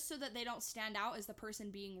 And just so that they don't stand out as the person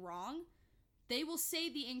being wrong, they will say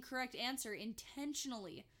the incorrect answer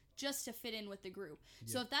intentionally just to fit in with the group. Yep.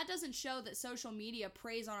 So if that doesn't show that social media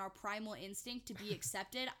preys on our primal instinct to be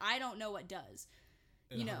accepted, I don't know what does.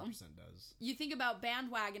 It 100% does. You think about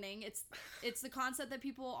bandwagoning, it's the concept that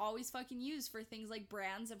people always fucking use for things like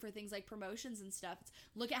brands and for things like promotions and stuff. It's,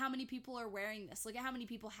 look at how many people are wearing this. Look at how many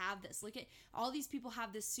people have this. Look at all these people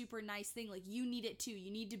have this super nice thing. Like, you need it too.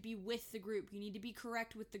 You need to be with the group. You need to be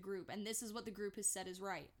correct with the group. And this is what the group has said is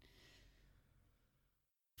right.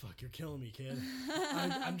 Fuck, you're killing me, kid.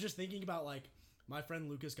 I'm just thinking about, like, my friend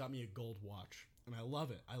Lucas got me a gold watch. And I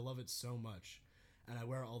love it. I love it so much. And I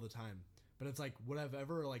wear it all the time. But it's like, would I've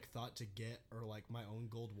ever like thought to get or like my own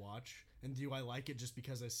gold watch? And do I like it just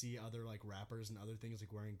because I see other like rappers and other things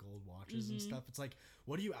like wearing gold watches and stuff? It's like,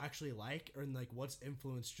 what do you actually like? Or like, what's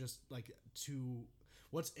influenced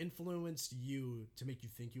you to make you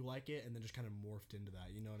think you like it, and then just kind of morphed into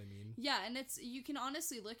that? You know what I mean? Yeah, and you can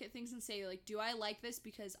honestly look at things and say, like, do I like this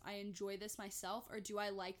because I enjoy this myself, or do I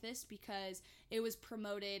like this because it was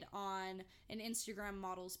promoted on an Instagram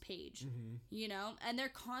model's page? You know? And they're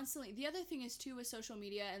constantly... The other thing is, too, with social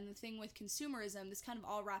media and the thing with consumerism, this kind of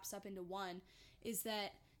all wraps up into one, is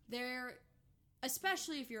that they're...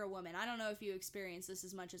 Especially if you're a woman. I don't know if you experience this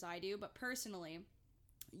as much as I do, but personally...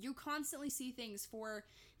 You constantly see things for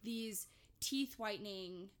these teeth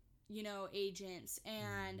whitening, agents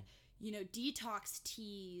and, detox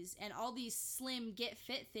teas and all these slim get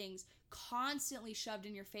fit things constantly shoved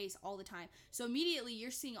in your face all the time. So immediately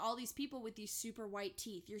you're seeing all these people with these super white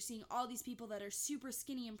teeth. You're seeing all these people that are super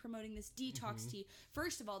skinny and promoting this detox tea.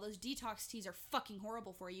 First of all, those detox teas are fucking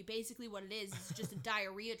horrible for you. Basically what it is just a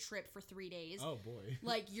diarrhea trip for 3 days. Oh boy.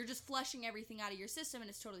 Like, you're just flushing everything out of your system and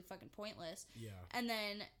it's totally fucking pointless. Yeah. And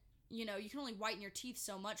then you can only whiten your teeth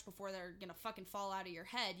so much before they're gonna fucking fall out of your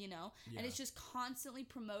head, Yeah. And it's just constantly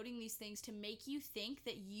promoting these things to make you think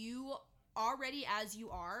that you already, as you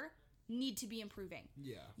are, need to be improving.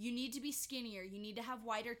 Yeah. You need to be skinnier. You need to have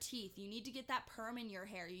whiter teeth. You need to get that perm in your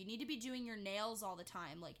hair. You need to be doing your nails all the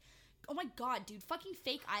time. Like, oh my god, dude, fucking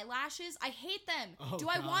fake eyelashes. I hate them. Oh, do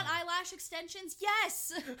I want eyelash extensions?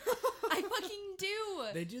 Yes! I fucking do.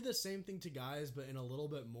 They do the same thing to guys, but in a little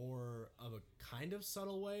bit more of a kind of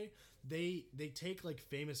subtle way. They take, like,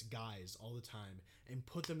 famous guys all the time and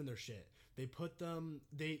put them in their shit. They put them,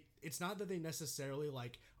 it's not that they necessarily,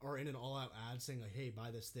 like, are in an all-out ad saying, like, hey, buy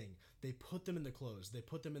this thing. They put them in the clothes. They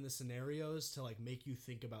put them in the scenarios to, like, make you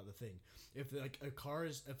think about the thing. If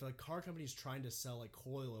a car company's trying to sell, like,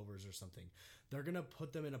 coilovers or something, they're gonna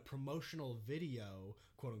put them in a promotional video,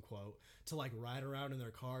 quote unquote, to, like, ride around in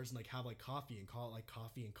their cars and, like, have, like, coffee and call it, like,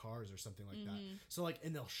 coffee and cars or something like that. So, like,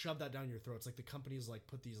 and they'll shove that down your throat. It's like the companies, like,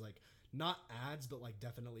 put these, like, not ads, but, like,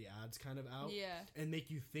 definitely ads kind of out. Yeah. And make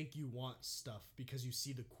you think you want stuff because you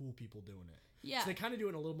see the cool people doing it. Yeah. So they kind of do it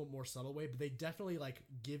in a little bit more subtle way, but they definitely, like,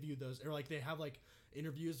 give you those, or, like, they have, like,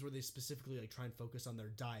 interviews where they specifically, like, try and focus on their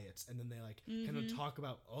diets, and then they, like, kind of talk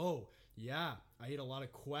about, oh, yeah, I eat a lot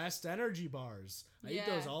of Quest energy bars. I eat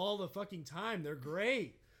those all the fucking time. They're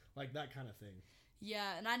great. Like, that kind of thing.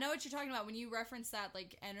 Yeah, and I know what you're talking about when you reference that,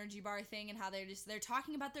 like, energy bar thing and how they're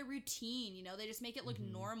talking about their routine, they just make it look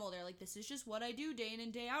normal. They're like, this is just what I do day in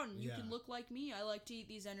and day out, and you can look like me. I like to eat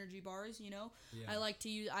these energy bars, Yeah. I like to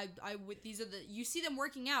use, these are you see them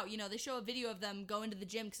working out, they show a video of them going to the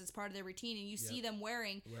gym because it's part of their routine, and you see them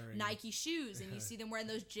wearing Nike shoes, and you see them wearing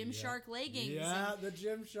those Gymshark leggings. Yeah, the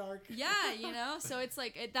Gymshark. Yeah, so it's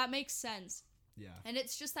like, that makes sense. Yeah. And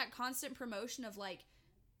it's just that constant promotion of, like,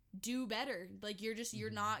 do better. Like, you're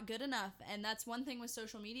not good enough. And that's one thing with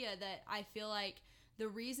social media that I feel like the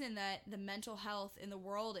reason that the mental health in the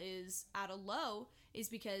world is at a low is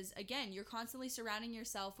because, again, you're constantly surrounding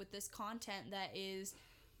yourself with this content that is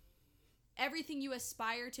everything you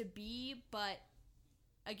aspire to be, but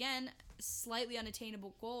again, slightly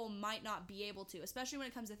unattainable goal might not be able to, especially when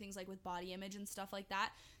it comes to things like with body image and stuff like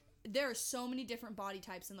that. There are so many different body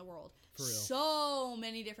types in the world. For real. So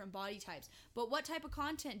many different body types. But what type of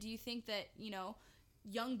content do you think that,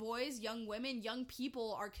 young boys, young women, young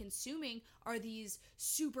people are consuming are these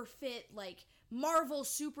super fit, like, Marvel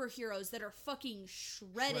superheroes that are fucking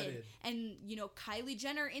shredded. And, Kylie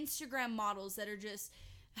Jenner Instagram models that are just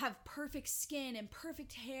have perfect skin and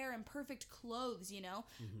perfect hair and perfect clothes,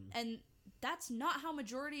 And that's not how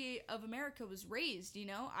majority of America was raised,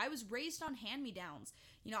 I was raised on hand-me-downs.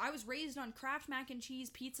 I was raised on Kraft mac and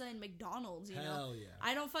cheese, pizza, and McDonald's, Hell yeah.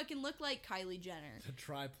 I don't fucking look like Kylie Jenner. The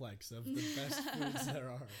triplex of the best foods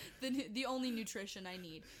there are. The only nutrition I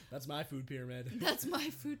need. That's my food pyramid. That's my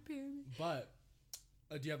food pyramid. But,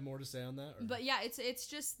 do you have more to say on that? Or? But yeah, it's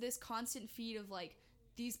just this constant feed of, like,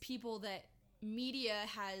 these people that media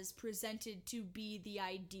has presented to be the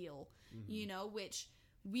ideal, which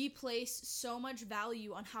we place so much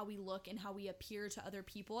value on how we look and how we appear to other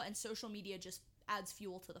people, and social media just adds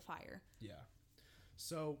fuel to the fire. Yeah.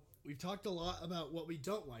 So we've talked a lot about what we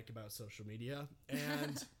don't like about social media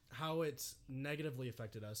and how it's negatively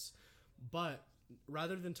affected us. But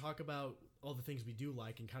rather than talk about all the things we do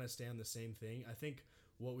like and kind of stay on the same thing, I think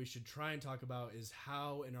what we should try and talk about is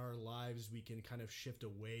how in our lives we can kind of shift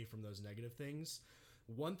away from those negative things.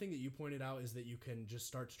 One thing that you pointed out is that you can just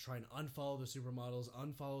start to try and unfollow the supermodels,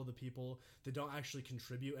 unfollow the people that don't actually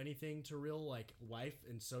contribute anything to real, like, life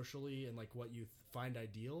and socially and, like, what you find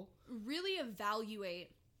ideal. Really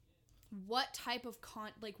evaluate what type of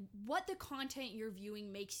what the content you're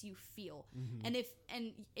viewing makes you feel. And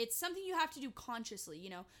it's something you have to do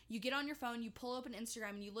consciously. You get on your phone, you pull open Instagram,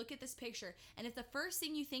 and you look at this picture, and if the first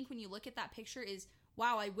thing you think when you look at that picture is,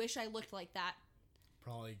 wow, I wish I looked like that,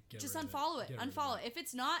 probably just unfollow it. Unfollow it. If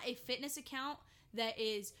it's not a fitness account that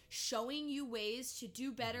is showing you ways to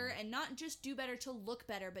do better, and not just do better to look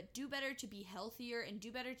better, but do better to be healthier and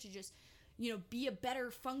do better to just, be a better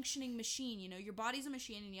functioning machine. Your body's a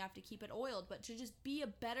machine and you have to keep it oiled, but to just be a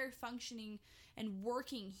better functioning and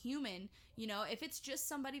working human, if it's just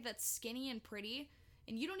somebody that's skinny and pretty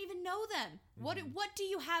and you don't even know them, what do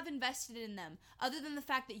you have invested in them other than the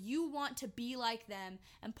fact that you want to be like them,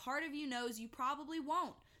 and part of you knows you probably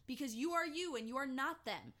won't because you are you and you are not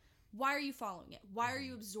them. why are you following it? Why are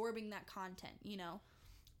you absorbing that content, you know?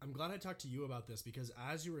 I'm glad I talked to you about this, because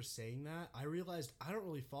as you were saying that, I realized I don't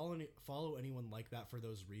really follow anyone like that for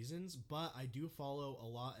those reasons, but I do follow a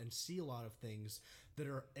lot and see a lot of things that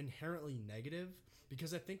are inherently negative,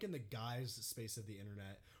 because I think in the guys space of the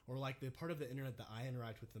internet, or like the part of the internet that I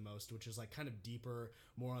interact with the most, which is like kind of deeper,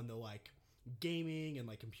 more on the like gaming and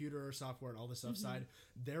like computer software and all this stuff side,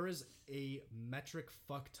 there is a metric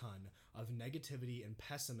fuck ton of negativity and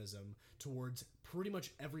pessimism towards pretty much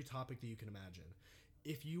every topic that you can imagine.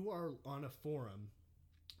 If you are on a forum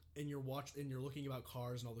and you're looking about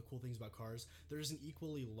cars and all the cool things about cars, there's an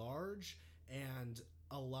equally large and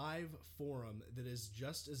alive forum that is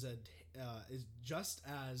just as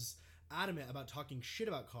adamant about talking shit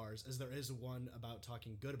about cars as there is one about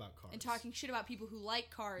talking good about cars and talking shit about people who like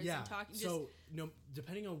cars. Yeah. And talking. So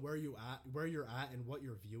depending on where you're at and what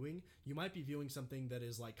you're viewing, you might be viewing something that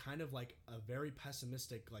is like kind of like a very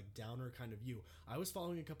pessimistic, like downer kind of view. I was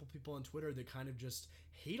following a couple people on Twitter that kind of just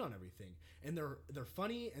hate on everything, and they're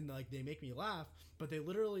funny and like they make me laugh, but they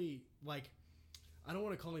literally like, I don't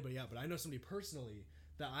want to call anybody out, but I know somebody personally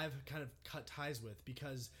that I've kind of cut ties with,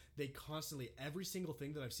 because they constantly, every single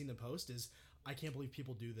thing that I've seen them post is, I can't believe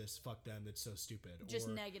people do this, fuck them, it's so stupid. Just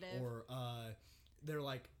negative. Or they're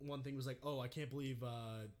like, one thing was like, oh, I can't believe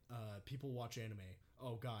people watch anime.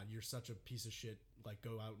 Oh god, you're such a piece of shit, like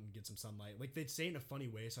go out and get some sunlight. Like they'd say it in a funny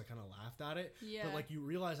way, so I kind of laughed at it. Yeah. But like you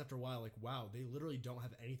realize after a while, like wow, they literally don't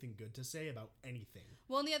have anything good to say about anything.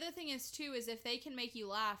 Well, and the other thing is too, is if they can make you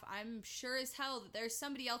laugh, I'm sure as hell that there's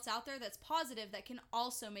somebody else out there that's positive that can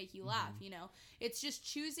also make you laugh, you know? It's just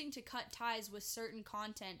choosing to cut ties with certain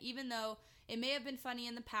content, even though it may have been funny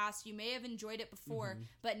in the past, you may have enjoyed it before,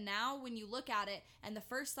 but now when you look at it and the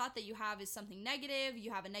first thought that you have is something negative,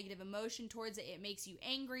 you have a negative emotion towards it, it makes you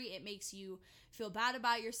angry, it makes you feel bad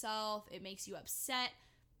about yourself, it makes you upset,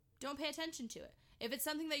 don't pay attention to it. If it's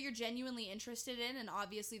something that you're genuinely interested in, and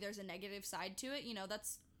obviously there's a negative side to it, you know,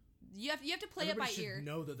 that's, you have to play Everybody it by ear. should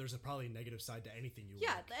know that there's probably a negative side to anything you like.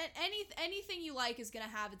 Yeah, anything you like is going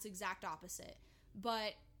to have its exact opposite.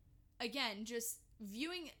 But again, just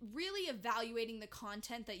really evaluating the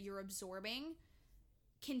content that you're absorbing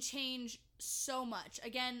can change so much.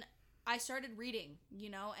 Again, I started reading,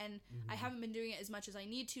 you know, and I haven't been doing it as much as I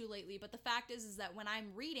need to lately, but the fact is that when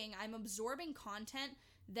I'm reading, I'm absorbing content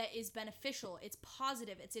that is beneficial, it's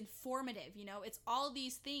positive, it's informative, you know, it's all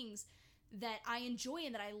these things that I enjoy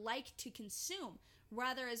and that I like to consume,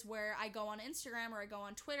 rather as where I go on Instagram or I go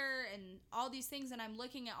on Twitter and all these things and I'm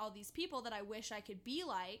looking at all these people that I wish I could be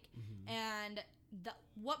like, and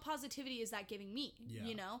what positivity is that giving me,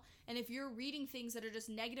 you know? And if you're reading things that are just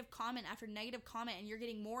negative comment after negative comment and you're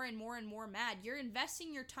getting more and more and more mad, you're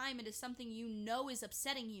investing your time into something you know is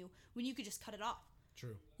upsetting you when you could just cut it off.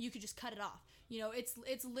 True. You could just cut it off. You know,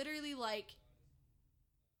 it's literally like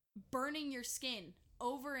burning your skin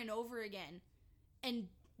over and over again and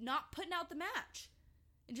not putting out the match.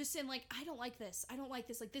 And just saying, like, I don't like this.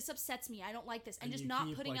 Like, this upsets me. I don't like this. And just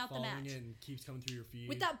not putting out the match. It and keeps coming through your feed.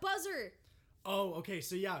 With that buzzer. Oh, okay.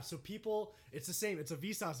 So, yeah. So, people, it's the same. It's a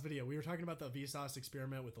Vsauce video. We were talking about the Vsauce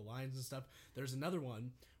experiment with the lines and stuff. There's another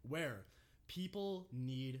one where people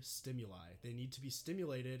need stimuli. They need to be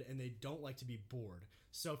stimulated, and they don't like to be bored.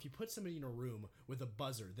 So, if you put somebody in a room with a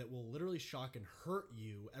buzzer that will literally shock and hurt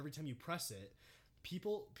you every time you press it,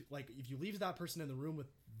 people, like, if you leave that person in the room with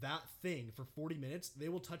that thing for 40 minutes, they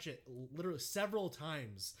will touch it literally several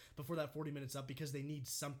times before that 40 minutes up, because they need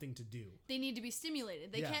something to do. They need to be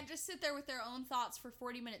stimulated. They can't just sit there with their own thoughts for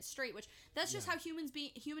 40 minutes straight, which that's just how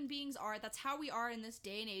human beings are. That's how we are in this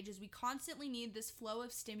day and age, is we constantly need this flow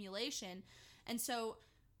of stimulation. And so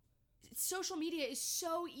social media is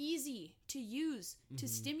so easy to use to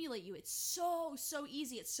stimulate you. It's so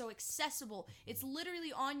easy. It's so accessible. It's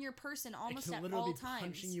literally on your person almost at all times. It can literally be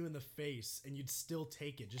punching you in the face, and you'd still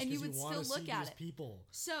take it just because you want to see these people.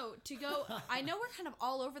 So to go, I know we're kind of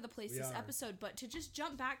all over the place this episode, but to just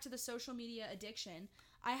jump back to the social media addiction,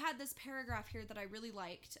 I had this paragraph here that I really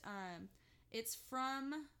liked. It's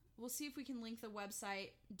from, we'll see if we can link the website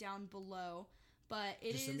down below. But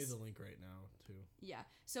it just send me the link right now, too. Yeah.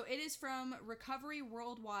 So it is from Recovery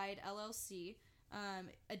Worldwide, LLC,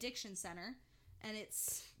 Addiction Center. And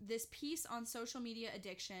it's this piece on social media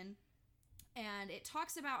addiction. And it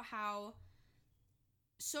talks about how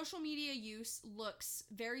social media use looks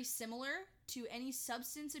very similar to any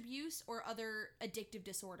substance abuse or other addictive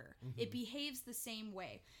disorder. It behaves the same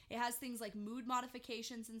way. It has things like mood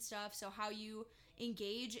modifications and stuff. So how you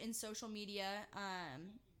engage in social media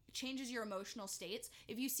changes your emotional states.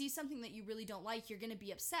 If you see something that you really don't like, you're going to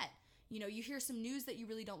be upset. You know, you hear some news that you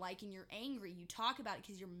really don't like and you're angry. You talk about it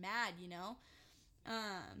because you're mad, you know?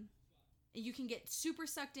 you can get super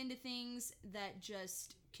sucked into things that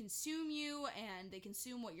just consume you, and they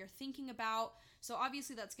consume what you're thinking about. So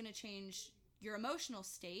obviously that's going to change your emotional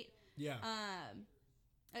state. Yeah.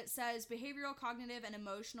 It says behavioral, cognitive, and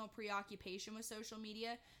emotional preoccupation with social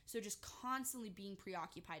media. So just constantly being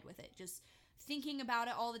preoccupied with it. Just thinking about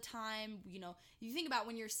it all the time. You know, you think about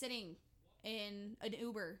when you're sitting in an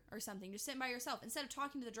Uber or something, just sitting by yourself. Instead of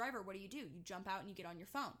talking to the driver, what do? You jump out and you get on your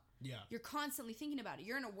phone. Yeah. You're constantly thinking about it.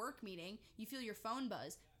 You're in a work meeting. You feel your phone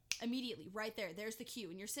buzz. Immediately, right there. There's the cue.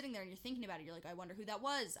 And you're sitting there and you're thinking about it. You're like, I wonder who that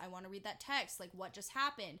was. I want to read that text. Like, what just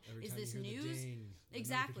happened? Is this news? The ding,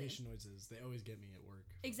 exactly. Notification noises. They always get me at work.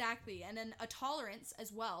 Exactly. And then a tolerance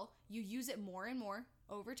as well. You use it more and more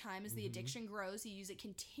over time as the addiction grows. You use it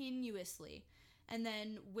continuously. And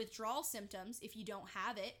then withdrawal symptoms, if you don't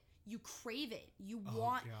have it, you crave it. You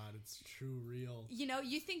want... Oh, God, it's true real. You know,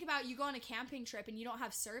 you think about you go on a camping trip and you don't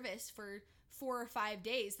have service for 4 or 5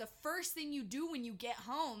 days. The first thing you do when you get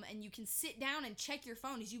home and you can sit down and check your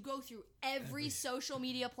phone is you go through every social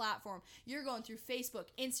media platform. You're going through Facebook,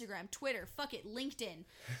 Instagram, Twitter, fuck it, LinkedIn.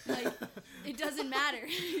 Like, it doesn't matter.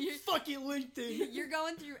 Fuck it, LinkedIn. You're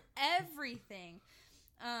going through everything.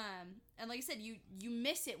 And like I said, you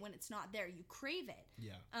miss it when it's not there. You crave it.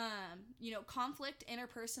 Yeah. You know, conflict,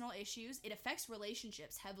 interpersonal issues, it affects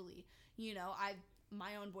relationships heavily. You know,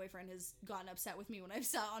 my own boyfriend has gotten upset with me when I've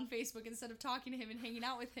sat on Facebook instead of talking to him and hanging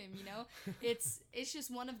out with him, you know? It's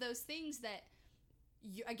just one of those things that,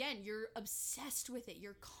 you're obsessed with it.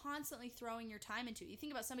 You're constantly throwing your time into it. You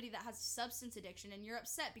think about somebody that has substance addiction and you're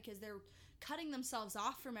upset because they're cutting themselves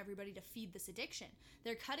off from everybody to feed this addiction.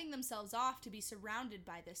 They're cutting themselves off to be surrounded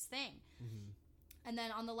by this thing. Mm-hmm. And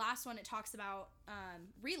then on the last one, it talks about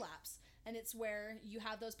relapse. And it's where you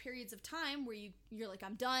have those periods of time where you're like,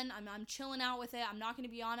 I'm done. I'm chilling out with it. I'm not going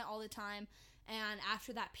to be on it all the time. And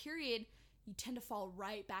after that period, you tend to fall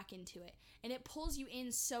right back into it. And it pulls you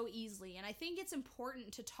in so easily. And I think it's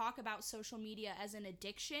important to talk about social media as an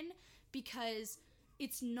addiction because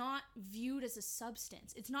it's not viewed as a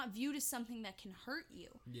substance. It's not viewed as something that can hurt you.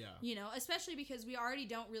 Yeah. You know, especially because we already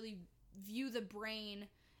don't really view the brain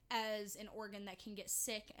as an organ that can get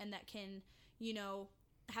sick and that can, you know,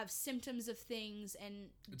 have symptoms of things, and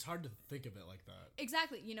it's hard to think of it like that.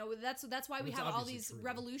 Exactly. You know, that's why we have all these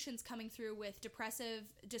revolutions coming through with depressive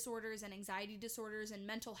disorders and anxiety disorders and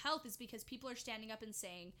mental health, is because people are standing up and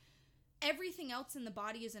saying everything else in the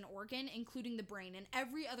body is an organ, including the brain, and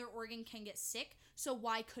every other organ can get sick, so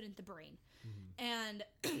why couldn't the brain? Mm-hmm.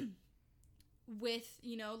 And with,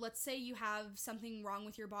 you know, let's say you have something wrong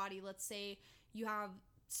with your body, let's say you have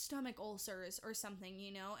stomach ulcers or something,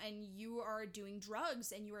 you know, and you are doing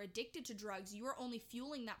drugs and you are addicted to drugs, you are only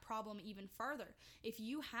fueling that problem even further. If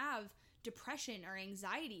you have depression or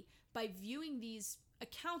anxiety, by viewing these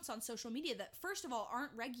accounts on social media that, first of all,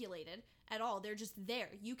 aren't regulated at all, they're just there.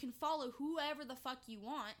 You can follow whoever the fuck you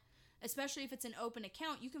want, especially if it's an open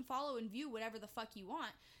account. You can follow and view whatever the fuck you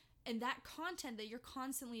want. And that content that you're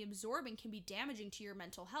constantly absorbing can be damaging to your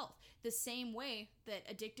mental health, the same way that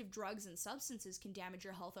addictive drugs and substances can damage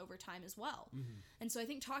your health over time as well. Mm-hmm. And so I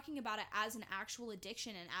think talking about it as an actual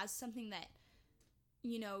addiction and as something that,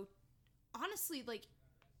 you know, honestly, like,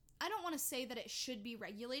 I don't want to say that it should be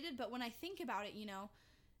regulated, but when I think about it, you know,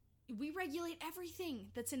 we regulate everything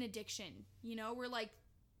that's an addiction. You know, we're like,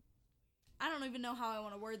 I don't even know how I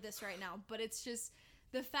want to word this right now, but it's just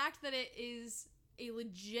the fact that it is a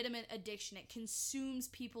legitimate addiction. It consumes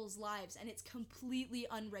people's lives and it's completely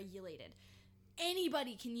unregulated.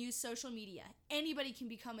 Anybody can use social media. Anybody can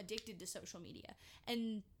become addicted to social media.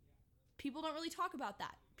 And people don't really talk about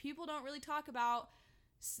that. People don't really talk about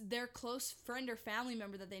their close friend or family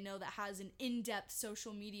member that they know that has an in-depth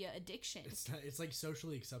social media addiction. It's like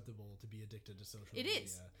socially acceptable to be addicted to social media. It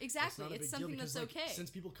is. Exactly. It's something that's okay.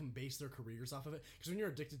 Since people can base their careers off of it, because when you're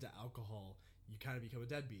addicted to alcohol, you kind of become a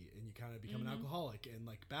deadbeat and you kind of become an alcoholic, and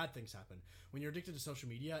like bad things happen. When you're addicted to social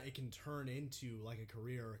media, it can turn into like a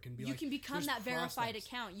career. It can be, you can become that verified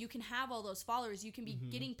account. You can have all those followers. You can be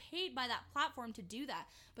getting paid by that platform to do that.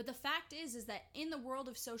 But the fact is that in the world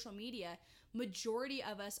of social media, majority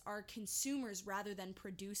of us are consumers rather than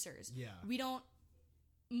producers. Yeah.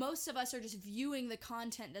 Most of us are just viewing the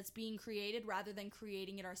content that's being created rather than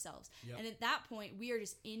creating it ourselves. Yep. And at that point, we are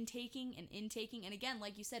just intaking. And again,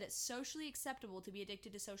 like you said, it's socially acceptable to be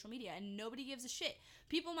addicted to social media and nobody gives a shit.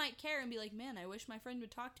 People might care and be like, man, I wish my friend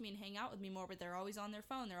would talk to me and hang out with me more, but they're always on their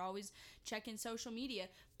phone. They're always checking social media.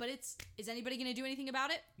 But is anybody going to do anything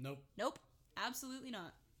about it? Nope. Nope. Absolutely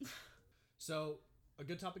not. So a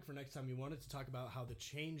good topic for next time, we wanted to talk about how the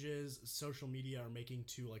changes social media are making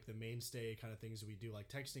to like the mainstay kind of things that we do, like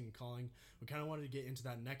texting and calling. We kind of wanted to get into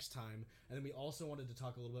that next time. And then we also wanted to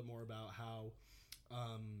talk a little bit more about how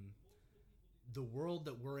the world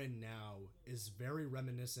that we're in now is very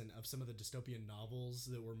reminiscent of some of the dystopian novels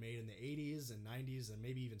that were made in the 80s and 90s and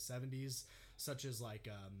maybe even 70s, such as like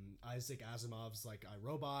Isaac Asimov's like I,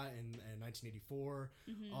 Robot and 1984,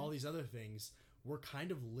 all these other things. We're kind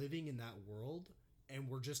of living in that world, and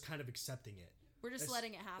we're just kind of accepting it. We're just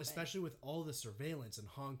letting it happen. Especially with all the surveillance in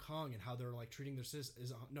Hong Kong and how they're like treating their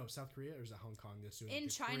citizens. No, South Korea, or is it Hong Kong that's doing in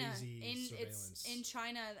like, China? Crazy surveillance? In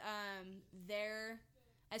China, they're,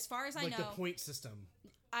 as far as I like know, the point system.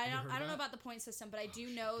 I don't know about the point system, but I do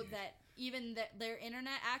know that even their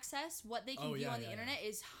internet access, what they can view on the internet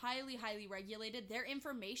is highly, highly regulated. Their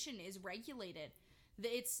information is regulated.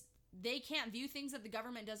 They can't view things that the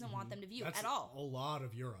government doesn't want them to view at all. A lot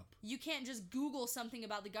of Europe. You can't just Google something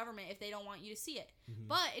about the government if they don't want you to see it.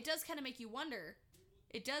 But it does kind of make you wonder.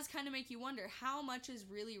 It does kind of make you wonder how much is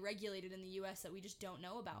really regulated in the U.S. that we just don't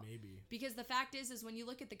know about. Maybe. Because the fact is when you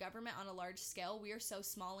look at the government on a large scale, we are so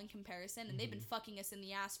small in comparison, and they've been fucking us in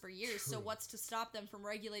the ass for years. True. So what's to stop them from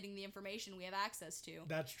regulating the information we have access to?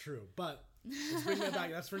 That's true. But let's bring that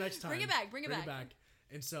back. That's for next time. Bring it back.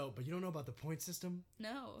 And so, but you don't know about the point system?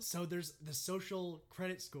 No. So there's the social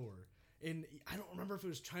credit score. I don't remember if it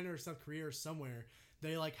was China or South Korea or somewhere.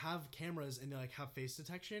 They like have cameras and they like have face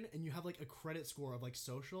detection, and you have like a credit score of like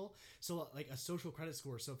social. So like a social credit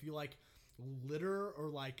score. So if you like litter or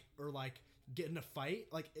like get in a fight,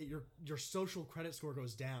 like your social credit score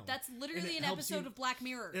goes down. That's literally an episode of Black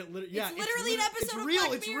Mirror. It's literally an episode of Black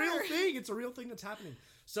Mirror. It's a real thing. It's a real thing that's happening.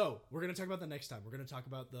 So we're going to talk about that next time. We're going to talk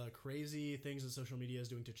about the crazy things that social media is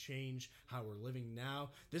doing to change how we're living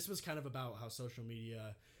now. This was kind of about how social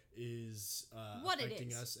media is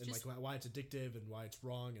affecting us, and just, like why it's addictive and why it's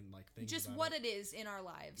wrong, and like things just about what it is in our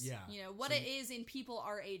lives. Yeah. You know, what it is in people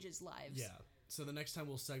our age's lives. Yeah. So the next time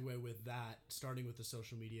we'll segue with that, starting with the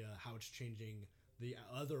social media, how it's changing the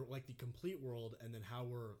other, like the complete world, and then how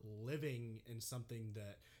we're living in something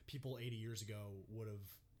that people 80 years ago would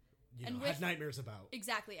have had nightmares about.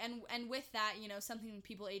 Exactly. And with that, something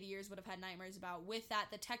people 80 years would have had nightmares about. With that,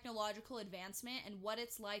 the technological advancement and what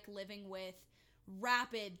it's like living with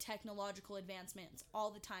rapid technological advancements all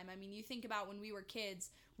the time. I mean, you think about when we were kids,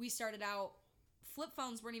 we started out, flip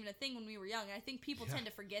phones weren't even a thing when we were young. And I think people tend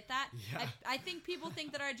to forget that. Yeah. I think people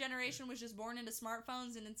think that our generation was just born into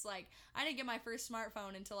smartphones, and it's like, I didn't get my first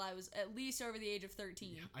smartphone until I was at least over the age of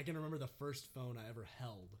 13. Yeah, I can remember the first phone I ever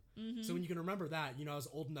held. So when you can remember that, I was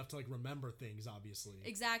old enough to like remember things, obviously.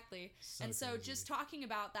 Exactly. So just talking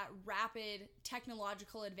about that rapid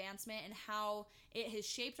technological advancement and how it has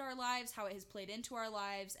shaped our lives, how it has played into our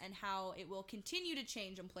lives, and how it will continue to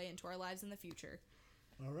change and play into our lives in the future.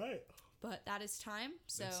 All right. But that is time.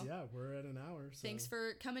 So we're at an hour. So. Thanks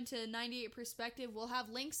for coming to 98 Perspective. We'll have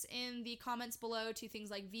links in the comments below to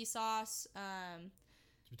things like Vsauce.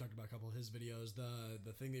 We talked about a couple of his videos.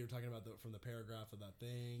 The thing that you were talking about from the paragraph of that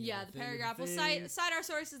thing. Yeah, the paragraph. We'll cite our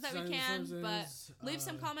sources that we can, but leave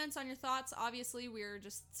some comments on your thoughts. Obviously, we're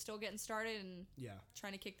just still getting started and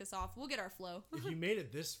trying to kick this off. We'll get our flow. If you made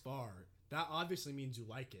it this far, that obviously means you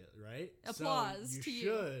like it, right? Applause so to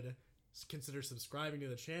you. You should consider subscribing to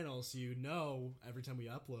the channel so you know every time we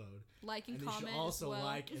upload. Like and comment. You should also as well.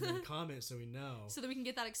 like and then comment so we know. So that we can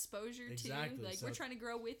get that exposure too. Like we're trying to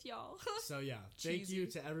grow with y'all. So yeah, thank you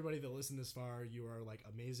to everybody that listened this far. You are like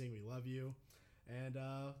amazing. We love you. And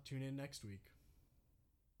tune in next week.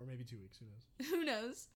 Or maybe 2 weeks. Who knows? Who knows?